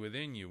already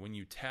within you. When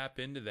you tap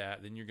into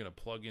that, then you're going to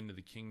plug into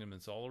the kingdom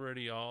that's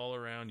already all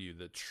around you.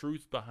 The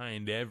truth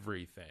behind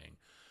everything,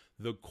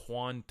 the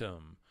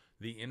quantum,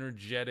 the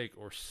energetic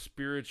or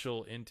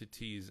spiritual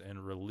entities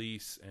and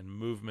release and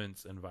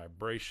movements and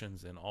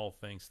vibrations and all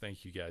things.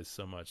 Thank you guys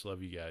so much.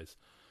 Love you guys.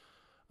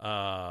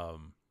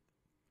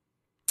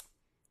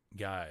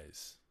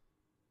 Guys,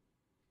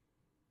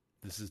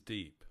 this is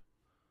deep.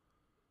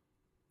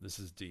 This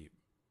is deep.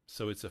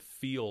 So it's a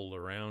field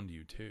around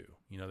you too.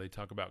 You know, they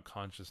talk about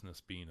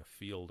consciousness being a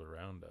field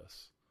around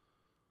us.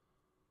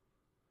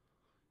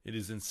 It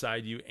is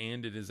inside you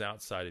and it is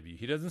outside of you.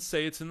 He doesn't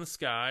say it's in the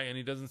sky and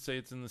he doesn't say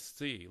it's in the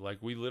sea. Like,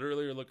 we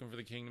literally are looking for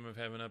the kingdom of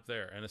heaven up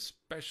there. And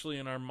especially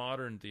in our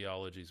modern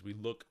theologies, we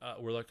look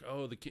up, we're like,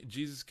 oh,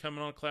 Jesus is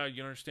coming on a cloud.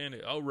 You understand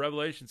it. Oh,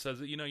 Revelation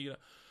says it. You know.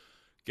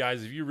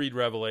 Guys, if you read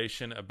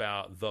Revelation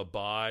about the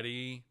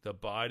body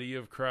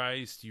of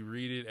Christ, you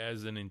read it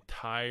as an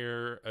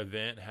entire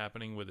event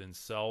happening within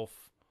self,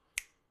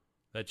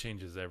 that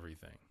changes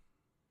everything.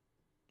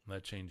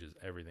 That changes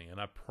everything.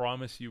 And I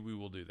promise you we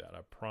will do that.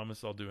 I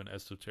promise I'll do an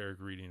esoteric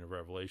reading of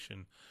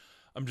Revelation.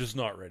 I'm just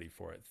not ready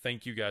for it.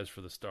 Thank you guys for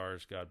the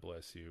stars. God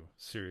bless you.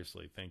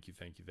 Seriously, thank you.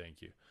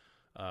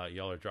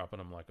 Y'all are dropping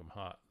them like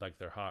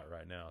they're hot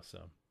right now,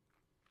 so.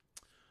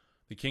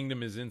 The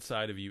kingdom is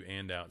inside of you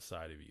and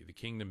outside of you. The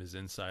kingdom is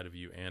inside of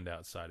you and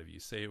outside of you.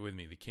 Say it with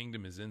me. The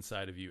kingdom is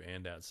inside of you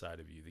and outside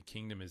of you. The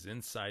kingdom is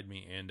inside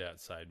me and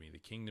outside me. The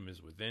kingdom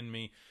is within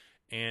me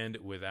and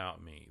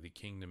without me. The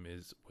kingdom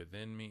is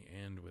within me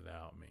and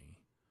without me.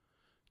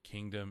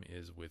 Kingdom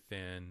is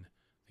within.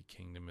 The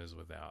kingdom is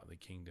without. The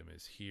kingdom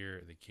is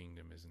here. The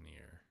kingdom is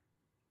near.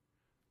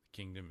 The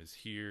kingdom is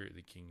here.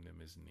 The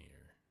kingdom is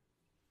near.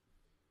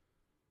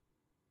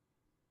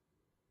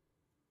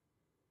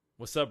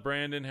 What's up,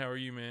 Brandon? How are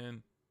you,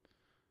 man?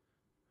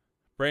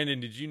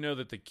 Brandon, did you know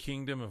that the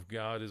kingdom of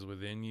God is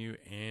within you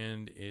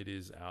and it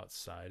is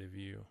outside of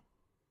you?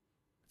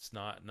 It's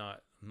not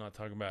I'm not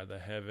talking about the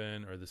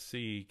heaven or the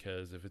sea,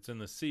 because if it's in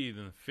the sea,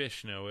 then the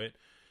fish know it.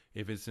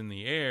 If it's in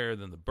the air,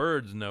 then the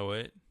birds know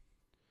it.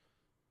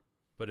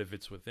 But if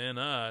it's within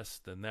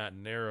us, then that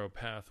narrow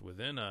path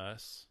within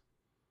us.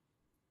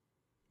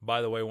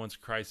 By the way, once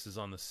Christ is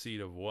on the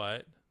seat of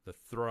what? The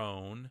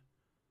throne.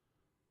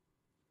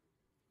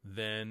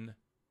 Then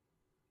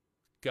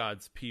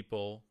God's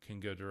people can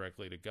go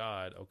directly to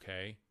God.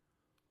 Okay,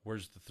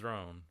 where's the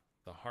throne?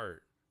 The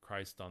heart.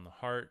 Christ on the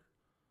heart,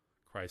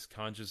 Christ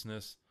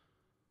consciousness,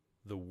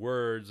 the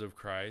words of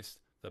Christ,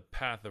 the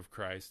path of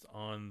Christ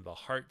on the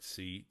heart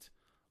seat,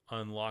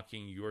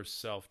 unlocking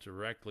yourself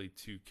directly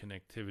to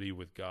connectivity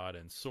with God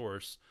and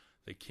Source,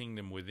 the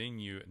kingdom within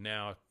you,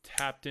 now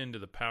tapped into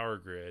the power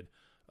grid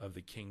of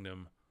the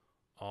kingdom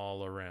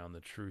all around,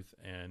 the truth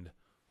and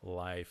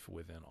life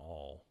within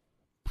all.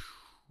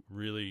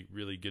 Really,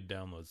 really good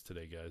downloads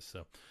today, guys.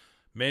 So,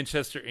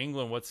 Manchester,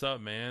 England, what's up,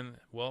 man?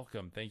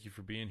 Welcome. Thank you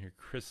for being here,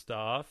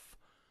 Christoph.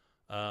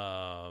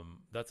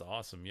 That's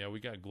awesome. Yeah, we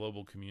got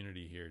global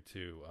community here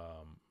too.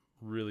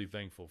 Really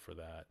thankful for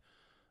that.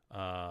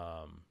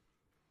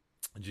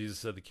 Jesus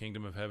said the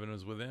kingdom of heaven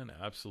was within.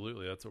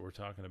 Absolutely, that's what we're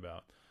talking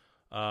about.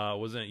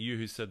 Wasn't it you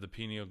who said the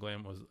pineal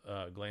gland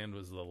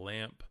was the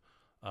lamp,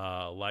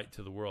 light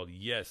to the world?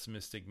 Yes,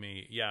 Mystic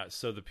Me. Yeah.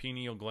 So the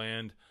pineal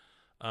gland.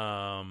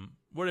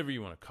 Whatever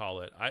you want to call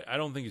it. I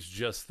don't think it's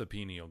just the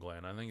pineal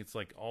gland. I think it's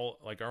like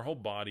our whole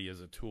body is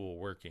a tool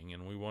working,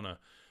 and we want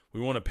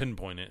to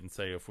pinpoint it and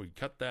say, if we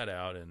cut that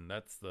out, and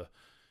that's the,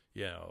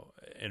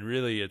 and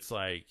really it's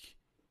like,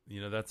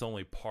 that's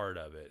only part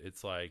of it.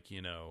 It's like,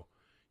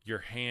 your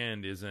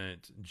hand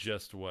isn't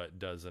just what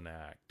does an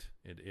act.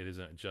 It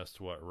isn't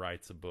just what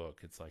writes a book.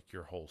 It's like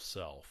your whole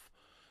self.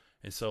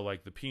 And so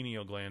like the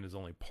pineal gland is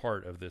only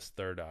part of this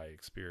third eye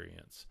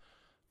experience.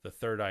 The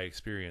third eye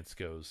experience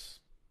goes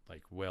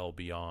like well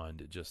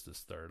beyond just this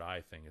third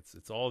eye thing.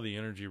 It's all the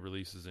energy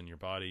releases in your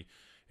body.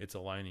 It's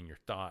aligning your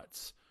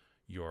thoughts,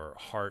 your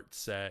heart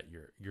set,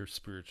 your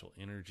spiritual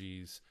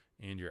energies,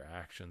 and your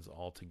actions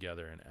all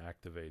together and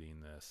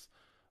activating this.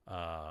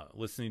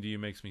 Listening to you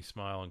makes me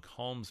smile and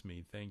calms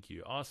me. Thank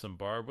you. Awesome,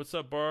 Barb. What's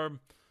up, Barb?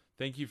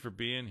 Thank you for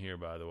being here,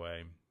 by the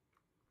way.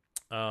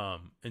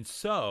 And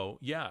so,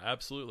 yeah,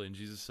 absolutely. And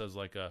Jesus says,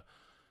 like,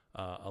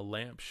 a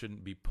lamp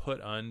shouldn't be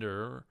put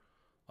under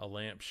a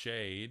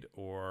lampshade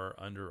or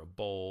under a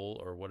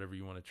bowl or whatever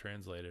you want to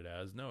translate it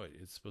as. No,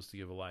 it's supposed to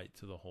give a light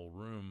to the whole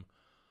room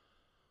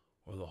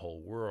or the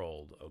whole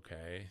world,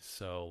 okay?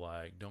 So,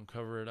 like, don't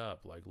cover it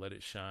up. Like, let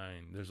it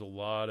shine. There's a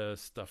lot of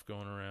stuff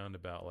going around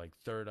about, like,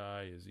 third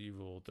eye is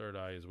evil, third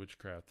eye is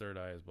witchcraft, third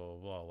eye is blah, blah,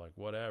 blah. Like,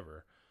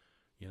 whatever.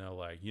 You know,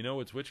 like, you know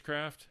what's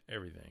witchcraft?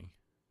 Everything.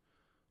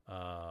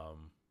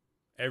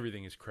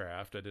 Everything is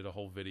craft. I did a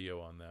whole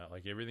video on that.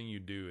 Like, everything you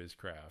do is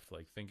craft.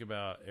 Like, think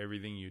about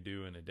everything you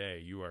do in a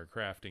day. You are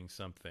crafting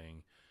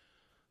something.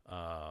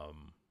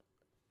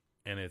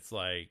 And it's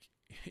like,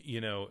 you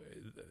know,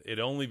 it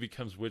only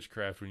becomes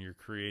witchcraft when you're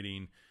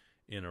creating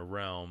in a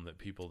realm that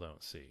people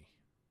don't see.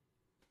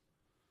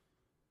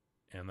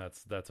 And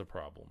that's a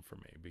problem for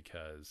me,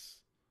 because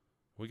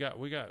we got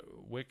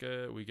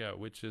Wicca, we got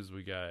witches,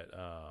 we got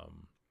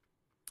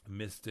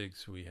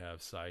mystics, we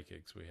have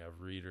psychics, we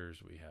have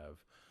readers, we have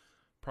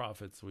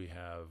prophets, we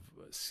have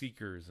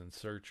seekers and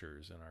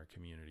searchers in our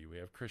community. We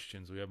have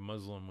Christians, we have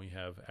Muslim, we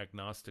have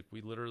agnostic,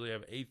 we literally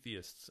have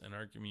atheists in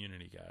our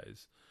community,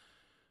 guys.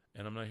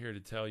 And I'm not here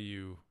to tell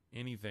you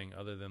anything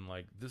other than,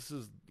 like, this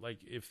is, like,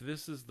 if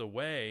this is the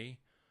way,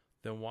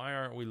 then why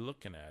aren't we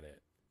looking at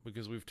it?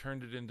 Because we've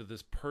turned it into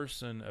this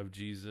person of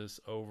Jesus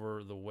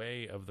over the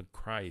way of the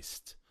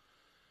Christ.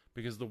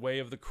 Because the way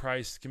of the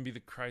Christ can be the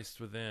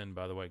Christ within,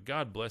 by the way.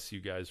 God bless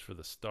you guys for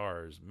the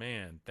stars.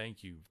 Man,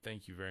 thank you.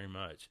 Thank you very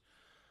much.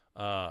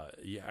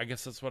 Yeah, I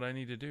guess that's what I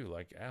need to do.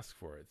 Like, ask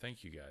for it.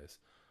 Thank you, guys.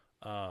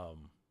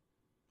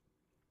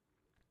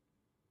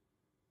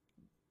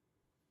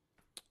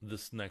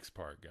 This next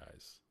part,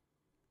 guys,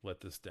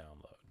 let this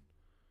download.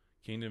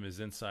 Kingdom is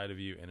inside of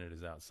you and it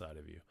is outside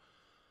of you.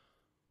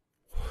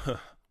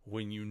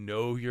 When you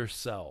know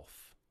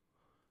yourself,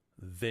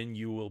 then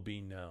you will be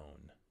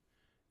known,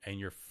 and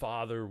your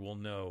Father will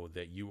know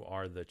that you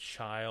are the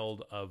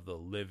child of the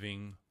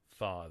living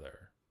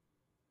Father.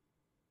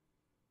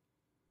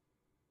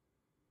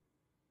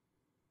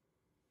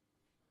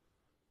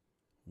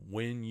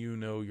 When you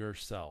know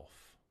yourself,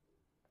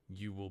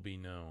 you will be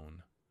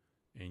known,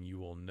 and you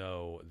will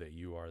know that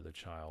you are the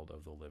child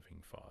of the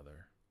living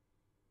Father.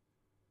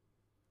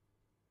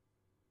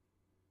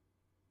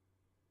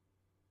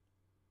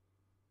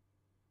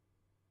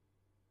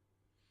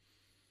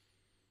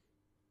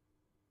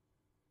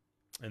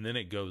 And then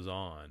it goes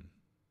on.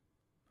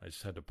 I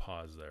just had to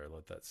pause there,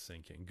 let that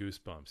sink in.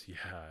 Goosebumps. Yeah,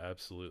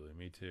 absolutely.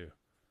 Me too.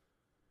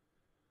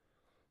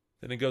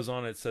 Then it goes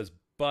on, it says,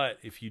 but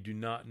if you do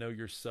not know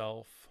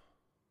yourself,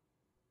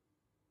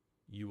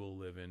 you will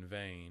live in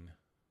vain,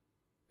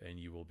 and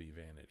you will be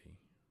vanity.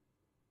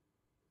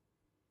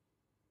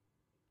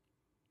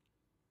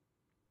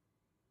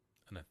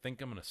 And I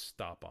think I'm going to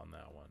stop on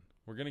that one.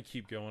 We're going to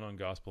keep going on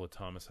Gospel of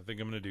Thomas. I think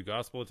I'm going to do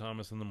Gospel of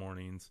Thomas in the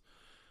mornings,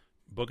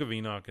 Book of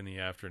Enoch in the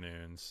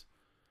afternoons,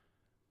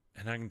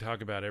 and I can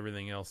talk about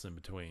everything else in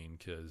between,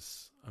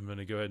 because I'm going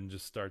to go ahead and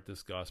just start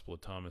this Gospel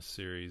of Thomas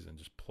series and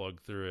just plug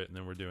through it, and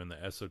then we're doing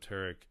the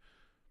esoteric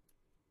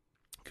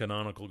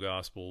canonical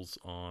Gospels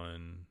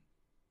on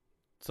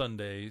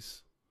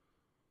Sundays.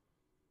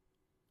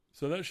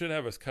 So that should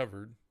have us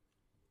covered.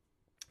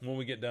 When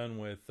we get done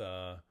with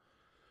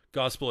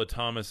Gospel of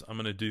Thomas, I'm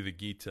going to do the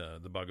Gita,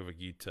 the Bhagavad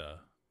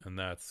Gita, and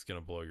that's going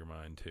to blow your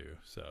mind too.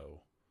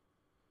 So,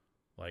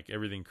 like,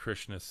 everything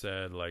Krishna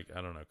said, like,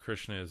 I don't know,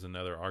 Krishna is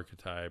another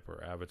archetype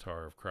or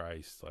avatar of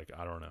Christ. Like,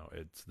 I don't know,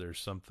 there's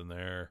something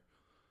there.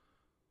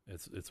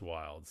 It's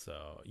wild.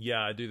 So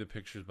yeah, I do the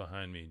pictures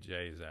behind me.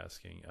 Jay is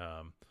asking.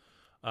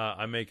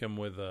 I make them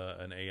with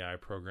an AI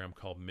program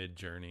called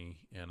Midjourney,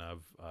 and I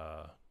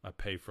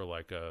pay for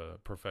like a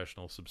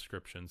professional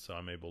subscription, so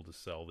I'm able to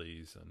sell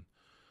these. And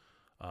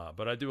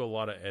but I do a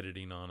lot of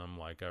editing on them.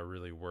 Like, I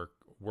really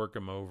work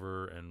them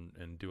over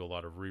and do a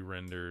lot of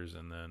re-renders,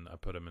 and then I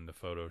put them into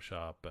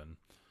Photoshop and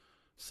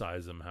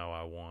size them how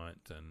I want,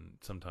 and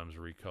sometimes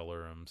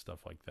recolor them,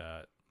 stuff like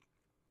that,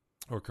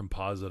 or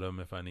composite them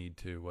if I need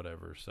to,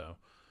 whatever. So,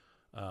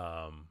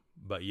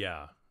 but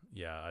yeah,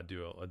 I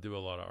do a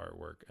lot of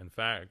artwork. In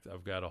fact,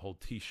 I've got a whole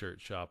t-shirt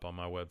shop on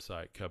my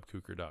website,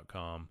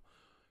 cubkuker.com.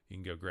 You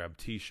can go grab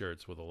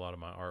t-shirts with a lot of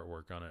my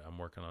artwork on it. I'm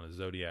working on a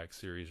Zodiac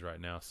series right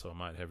now, so I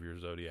might have your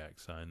Zodiac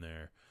sign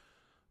there.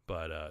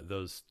 But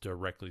those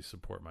directly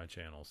support my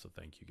channel, so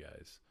thank you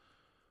guys.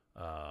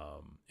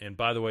 And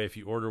by the way, if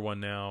you order one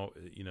now,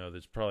 you know,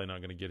 that's probably not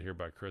going to get here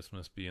by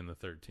Christmas, being the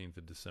 13th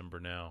of December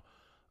now.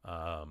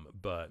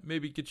 But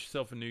maybe get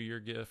yourself a New Year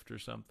gift or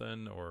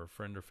something, or a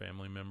friend or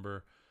family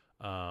member.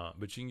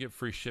 But you can get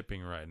free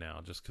shipping right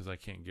now, just because I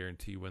can't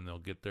guarantee when they'll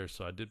get there.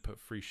 So I did put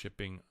free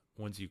shipping.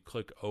 Once you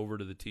click over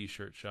to the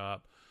t-shirt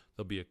shop,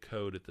 there'll be a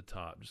code at the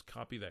top. Just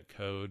copy that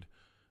code,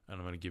 and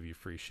I'm going to give you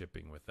free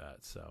shipping with that.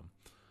 So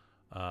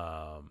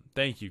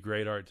thank you.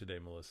 Great art today,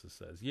 Melissa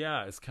says.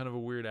 Yeah, it's kind of a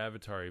weird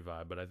avatar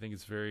vibe, but I think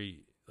it's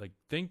very, like,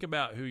 think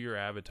about who your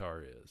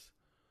avatar is.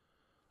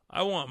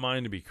 I want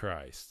mine to be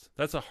Christ.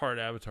 That's a hard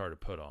avatar to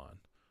put on.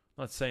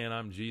 I'm not saying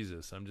I'm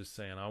Jesus. I'm just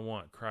saying I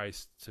want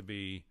Christ to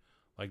be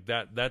like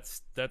that.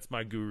 That's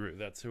my guru.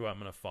 That's who I'm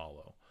going to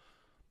follow.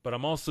 But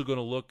I'm also going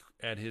to look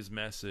at his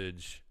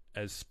message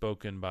as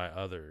spoken by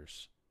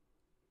others,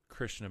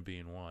 Krishna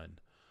being one.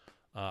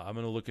 I'm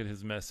going to look at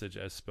his message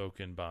as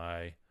spoken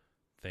by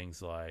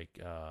things like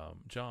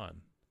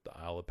John, the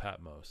Isle of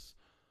Patmos.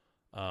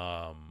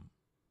 I'm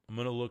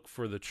going to look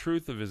for the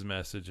truth of his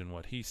message and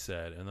what he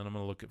said, and then I'm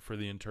going to look for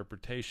the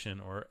interpretation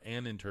or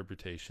an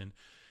interpretation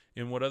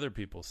in what other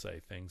people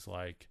say. Things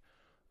like,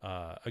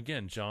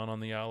 again, John on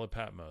the Isle of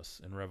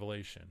Patmos in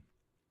Revelation.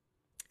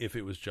 If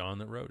it was John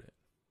that wrote it.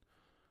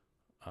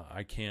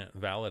 I can't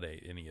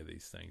validate any of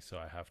these things, so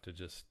I have to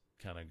just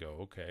kind of go,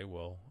 okay,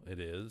 well, it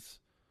is,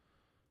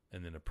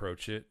 and then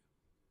approach it,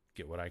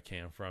 get what I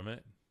can from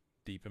it,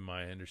 deepen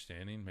my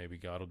understanding. Maybe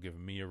God will give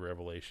me a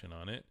revelation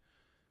on it,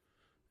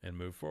 and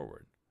move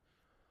forward.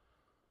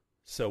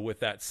 So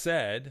with that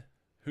said,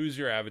 who's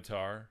your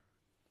avatar,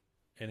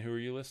 and who are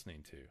you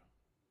listening to?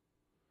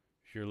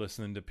 If you're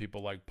listening to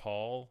people like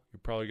Paul,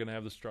 you're probably going to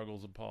have the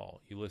struggles of Paul.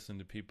 You listen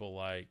to people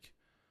like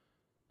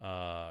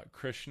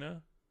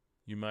Krishna,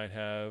 you might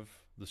have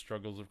the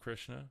struggles of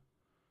Krishna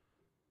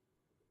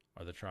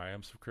or the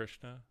triumphs of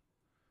Krishna.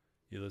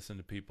 You listen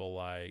to people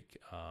like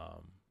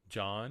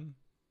John,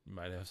 you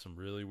might have some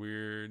really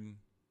weird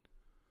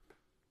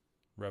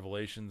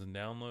revelations and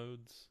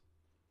downloads.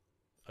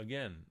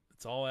 Again,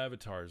 it's all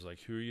avatars. Like,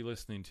 who are you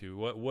listening to?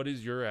 What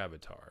is your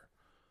avatar?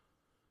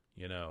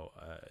 You know,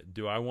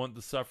 do I want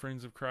the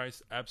sufferings of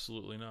Christ?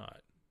 Absolutely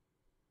not.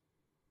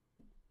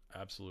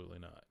 Absolutely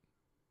not.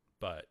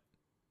 But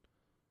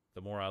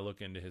the more I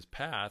look into his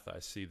path, I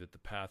see that the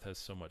path has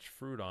so much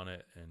fruit on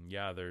it. And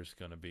yeah, there's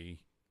going to be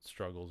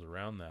struggles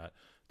around that.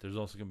 There's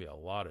also going to be a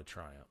lot of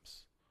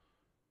triumphs.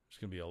 There's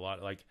going to be a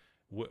lot. Like,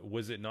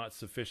 was it not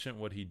sufficient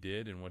what he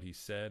did and what he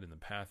said and the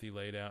path he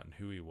laid out and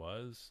who he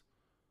was?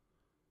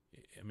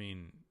 I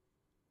mean,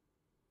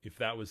 if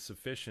that was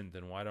sufficient,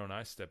 then why don't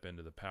I step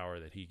into the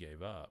power that he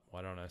gave up?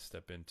 Why don't I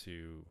step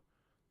into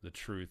the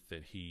truth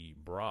that he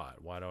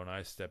brought? Why don't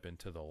I step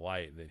into the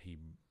light that he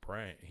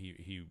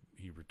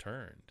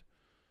returned?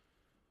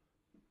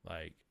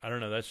 Like, I don't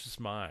know. That's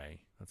my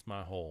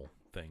whole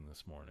thing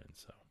this morning.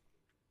 So,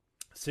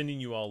 sending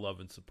you all love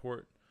and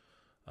support.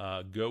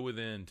 Go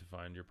within to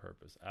find your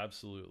purpose.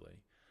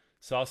 Absolutely.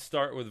 So I'll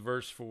start with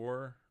verse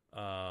 4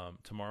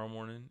 tomorrow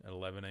morning at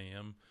 11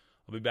 a.m.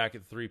 I'll be back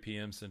at 3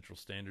 p.m. Central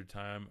Standard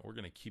Time. We're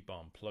going to keep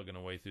on plugging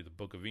away through the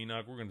book of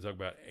Enoch. We're going to talk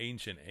about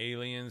ancient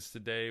aliens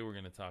today. We're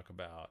going to talk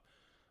about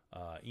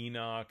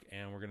Enoch,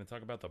 and we're going to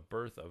talk about the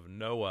birth of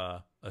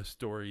Noah, a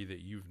story that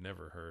you've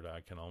never heard.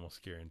 I can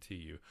almost guarantee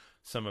you.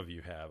 Some of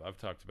you have. I've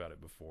talked about it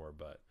before,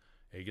 but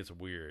it gets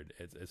weird.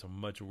 It's a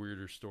much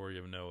weirder story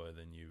of Noah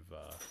than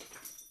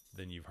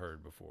you've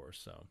heard before.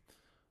 So,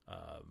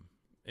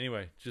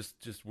 anyway,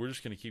 we're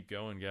just going to keep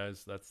going,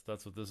 guys.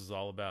 That's what this is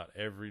all about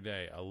every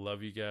day. I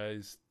love you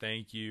guys.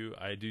 Thank you.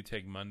 I do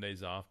take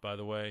Mondays off, by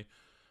the way,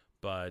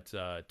 but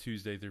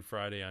Tuesday through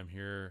Friday, I'm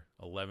here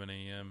 11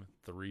 a.m.,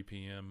 3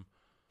 p.m.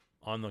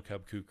 on the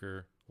Cub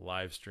Cooker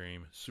live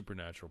stream,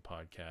 Supernatural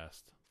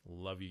podcast.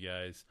 Love you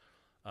guys.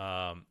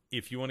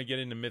 If you want to get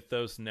into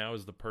Mythos, now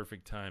is the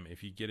perfect time.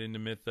 If you get into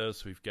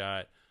Mythos, we've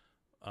got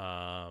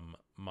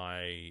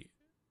my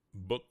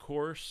book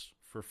course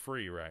for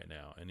free right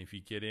now. And if you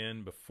get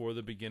in before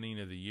the beginning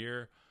of the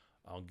year,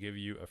 I'll give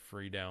you a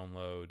free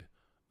download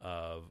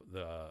of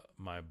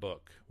my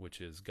book,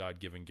 which is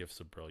God-Given Gifts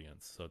of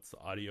Brilliance. So it's the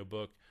audio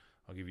book.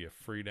 I'll give you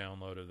a free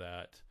download of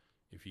that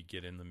if you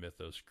get in the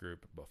Mythos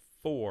group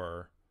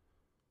before.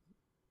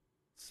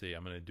 See,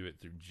 I'm going to do it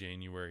through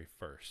January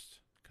 1st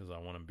because I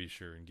want to be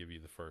sure and give you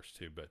the first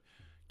two. But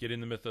get in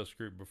the Mythos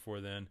group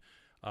before then.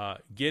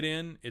 Get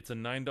in. It's a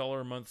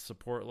 $9 a month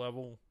support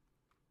level.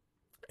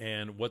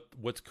 And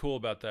what's cool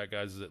about that,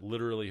 guys, is it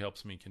literally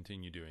helps me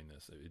continue doing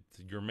this.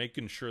 You're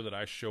making sure that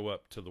I show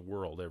up to the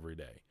world every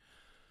day.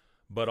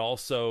 But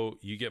also,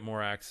 you get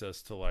more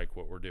access to, like,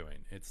 what we're doing.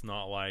 It's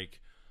not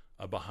like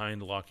a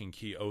behind lock and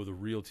key, oh, the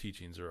real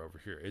teachings are over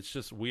here. It's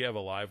just we have a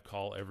live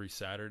call every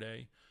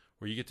Saturday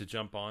where you get to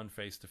jump on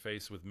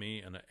face-to-face with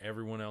me and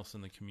everyone else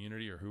in the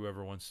community or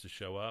whoever wants to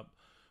show up.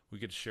 We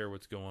get to share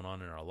what's going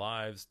on in our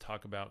lives,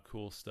 talk about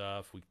cool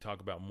stuff. We talk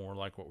about more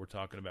like what we're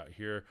talking about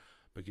here,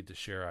 but get to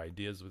share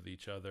ideas with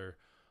each other.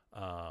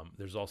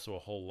 There's also a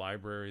whole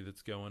library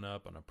that's going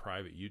up on a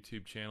private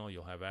YouTube channel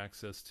you'll have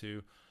access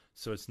to.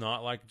 So it's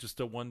not like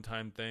just a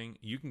one-time thing.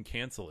 You can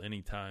cancel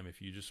anytime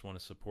if you just want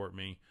to support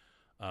me.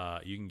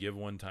 You can give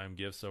one-time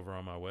gifts over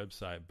on my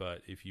website.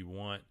 But if you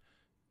want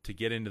to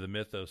get into the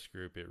Mythos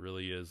group, it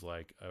really is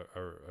like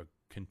a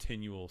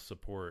continual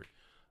support.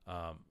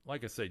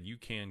 Like I said, you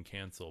can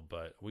cancel,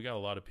 but we got a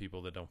lot of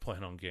people that don't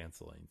plan on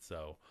canceling.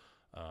 So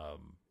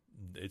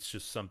it's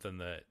just something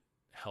that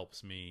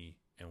helps me,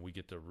 and we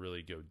get to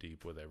really go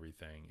deep with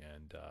everything.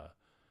 And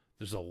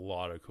there's a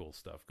lot of cool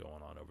stuff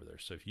going on over there.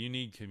 So if you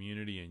need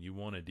community and you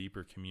want a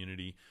deeper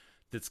community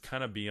that's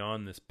kind of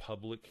beyond this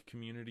public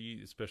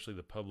community, especially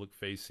the public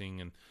facing,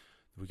 and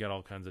we got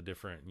all kinds of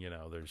different,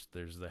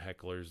 there's the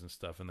hecklers and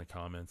stuff in the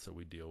comments that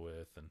we deal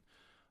with, and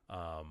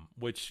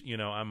which,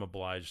 I'm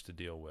obliged to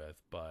deal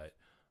with, but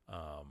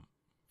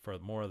for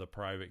more of the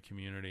private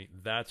community,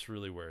 that's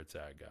really where it's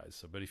at, guys.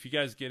 So, but if you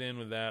guys get in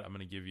with that, I'm going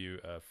to give you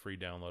a free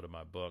download of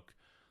my book.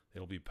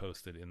 It'll be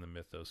posted in the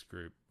Mythos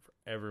group for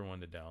everyone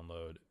to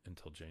download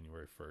until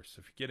January 1st. So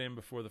if you get in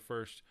before the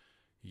 1st,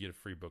 you get a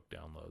free book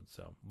download.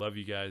 So love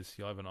you guys.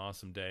 You'll have an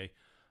awesome day.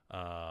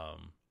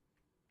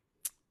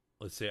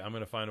 Let's see. I'm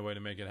going to find a way to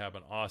make it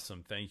happen.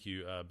 Awesome. Thank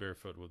you,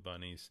 Barefoot with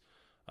Bunnies.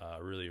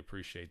 Really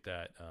appreciate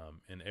that.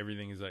 And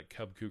everything is at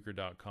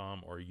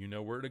cubcougar.com, or you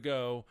know where to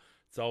go.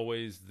 It's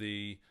always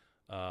the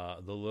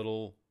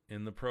little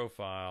in the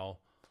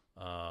profile,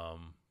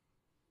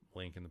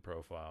 link in the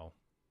profile.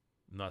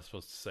 I'm not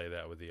supposed to say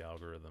that with the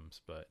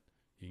algorithms, but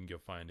you can go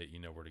find it. You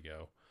know where to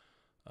go.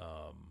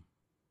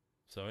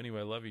 So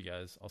anyway, love you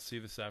guys. I'll see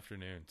you this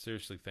afternoon.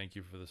 Seriously, thank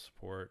you for the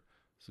support.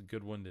 It's a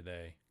good one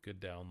today. Good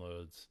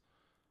downloads.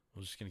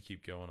 I'm just going to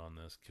keep going on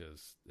this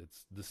because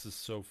this is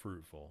so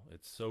fruitful.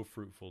 It's so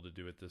fruitful to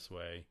do it this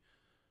way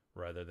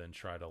rather than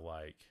try to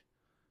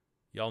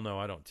y'all know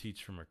I don't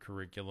teach from a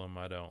curriculum.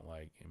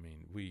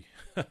 We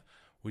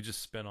we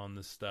just spin on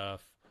this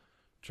stuff,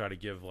 try to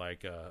give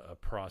a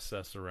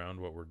process around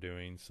what we're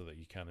doing so that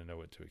you kind of know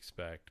what to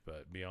expect.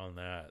 But beyond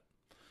that,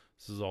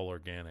 this is all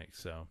organic.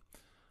 So,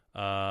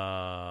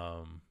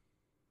 oh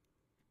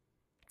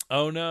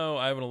no,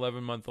 I have an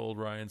 11-month-old.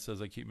 Ryan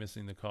says I keep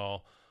missing the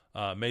call.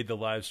 Made the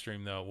live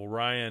stream though. Well,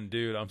 Ryan,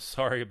 dude, I'm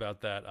sorry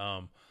about that.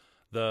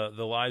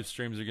 The live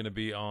streams are going to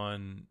be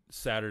on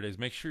Saturdays.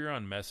 Make sure you're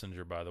on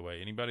Messenger, by the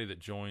way. Anybody that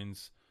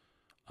joins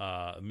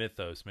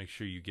Mythos, make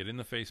sure you get in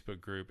the Facebook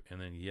group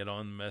and then get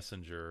on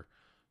Messenger,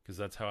 because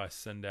that's how I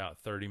send out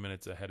 30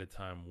 minutes ahead of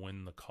time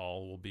when the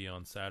call will be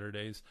on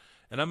Saturdays.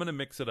 And I'm going to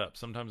mix it up.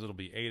 Sometimes it'll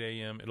be 8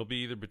 a.m. It'll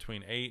be either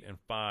between 8 and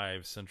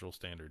 5 Central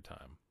Standard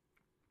Time.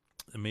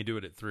 I may do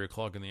it at 3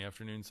 o'clock in the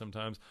afternoon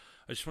sometimes.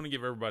 I just want to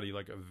give everybody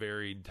a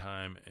varied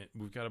time.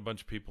 We've got a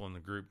bunch of people in the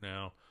group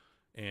now,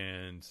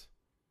 and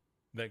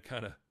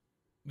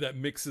that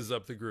mixes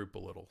up the group a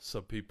little.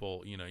 So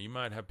people, you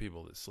might have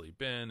people that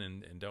sleep in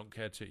and don't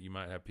catch it. You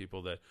might have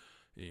people that,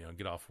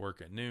 get off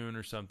work at noon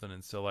or something.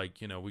 And so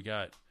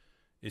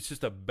it's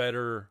just a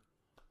better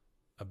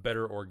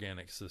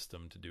organic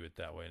system to do it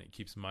that way. And it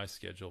keeps my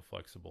schedule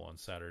flexible on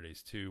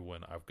Saturdays too,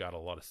 when I've got a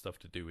lot of stuff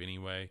to do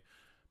anyway,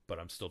 but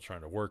I'm still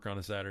trying to work on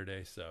a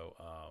Saturday. So,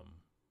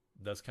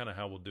 that's kind of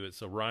how we'll do it.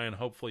 So Ryan,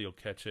 hopefully you'll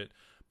catch it,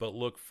 but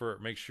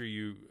make sure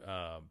you,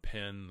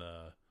 pin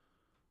the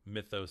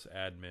Mythos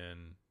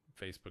admin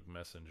Facebook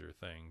Messenger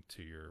thing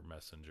to your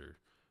messenger.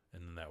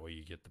 And then that way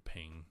you get the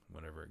ping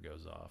whenever it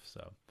goes off.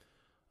 So,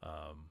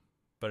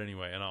 but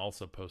anyway, and I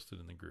also posted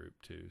in the group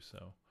too.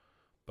 So,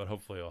 but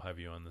hopefully I'll have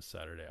you on this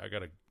Saturday. I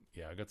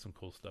got some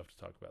cool stuff to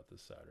talk about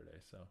this Saturday.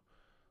 So,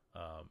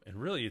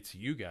 and really it's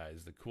you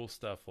guys, the cool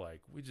stuff.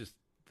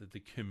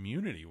 The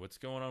community, what's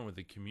going on with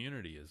the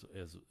community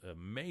is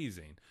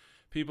amazing.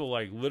 People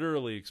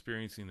literally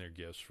experiencing their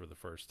gifts for the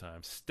first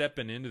time,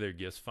 stepping into their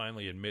gifts,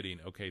 finally admitting,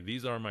 okay,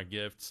 these are my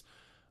gifts.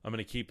 I'm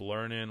going to keep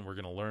learning. We're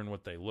going to learn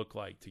what they look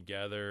like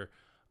together.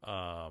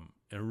 And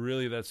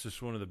really that's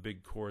just one of the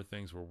big core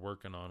things we're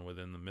working on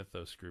within the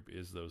Mythos group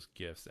is those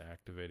gifts,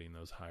 activating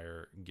those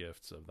higher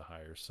gifts of the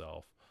higher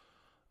self.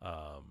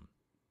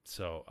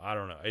 So I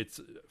don't know.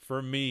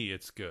 For me,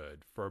 it's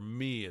good.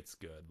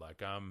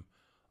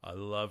 I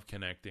love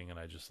connecting, and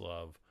I just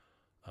love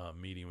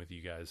meeting with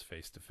you guys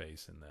face to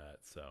face in that.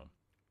 So,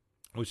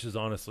 which is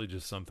honestly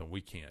just something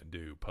we can't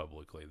do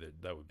publicly.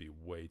 That would be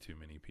way too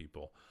many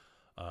people.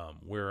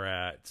 We're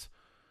at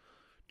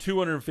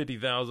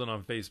 250,000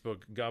 on Facebook.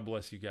 God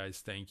bless you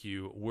guys. Thank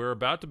you. We're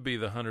about to be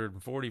the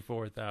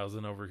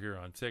 144,000 over here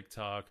on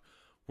TikTok.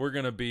 We're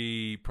going to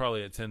be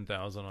probably at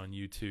 10,000 on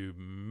YouTube,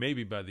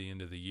 maybe by the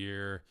end of the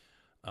year.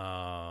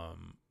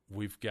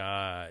 We've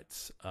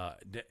got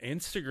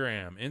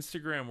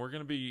Instagram. We're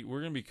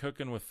gonna be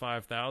cooking with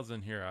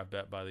 5,000 here, I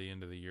bet, by the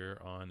end of the year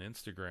on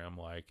Instagram.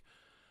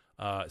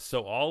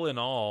 So all in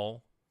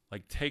all,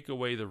 take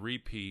away the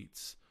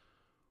repeats,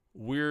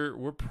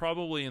 we're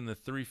probably in the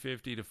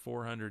 350 to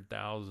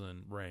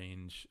 400,000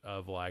 range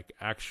of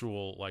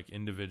actual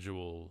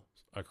individual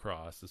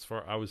across.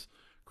 I was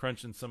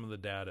crunching some of the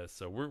data,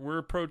 so we're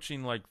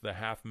approaching the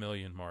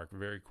 500,000 mark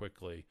very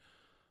quickly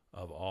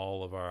of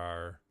all of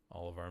our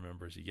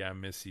members. Yeah,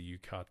 Missy, you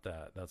caught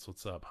that. That's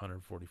what's up.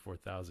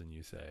 144,000,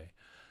 you say.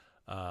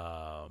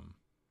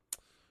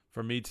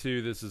 For me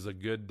too, this is a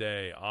good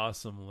day.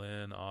 Awesome,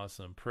 Lynn.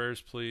 Awesome.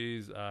 Prayers,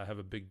 please. I have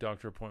a big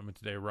doctor appointment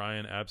today.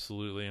 Ryan,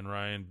 absolutely. And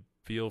Ryan,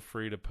 feel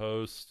free to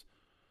post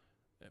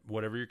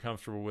whatever you're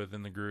comfortable with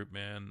in the group,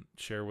 man.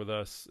 Share with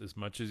us as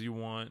much as you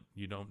want.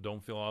 You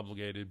don't feel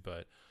obligated,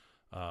 but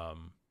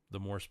the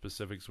more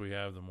specifics we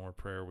have, the more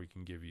prayer we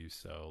can give you.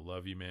 So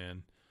love you,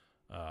 man.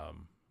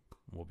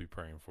 we'll be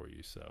praying for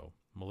you. So,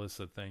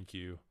 Melissa, thank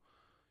you.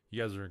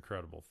 You guys are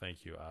incredible.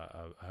 Thank you.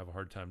 I have a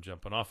hard time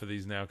jumping off of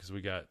these now because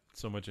we got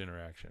so much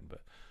interaction.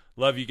 But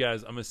love you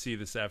guys. I'm going to see you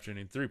this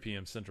afternoon, 3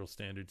 p.m. Central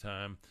Standard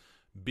Time.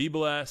 Be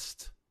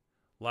blessed.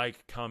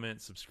 Like,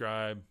 comment,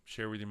 subscribe.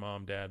 Share with your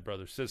mom, dad,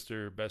 brother,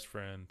 sister, best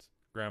friend,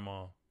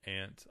 grandma,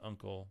 aunt,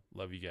 uncle.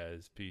 Love you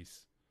guys.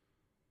 Peace.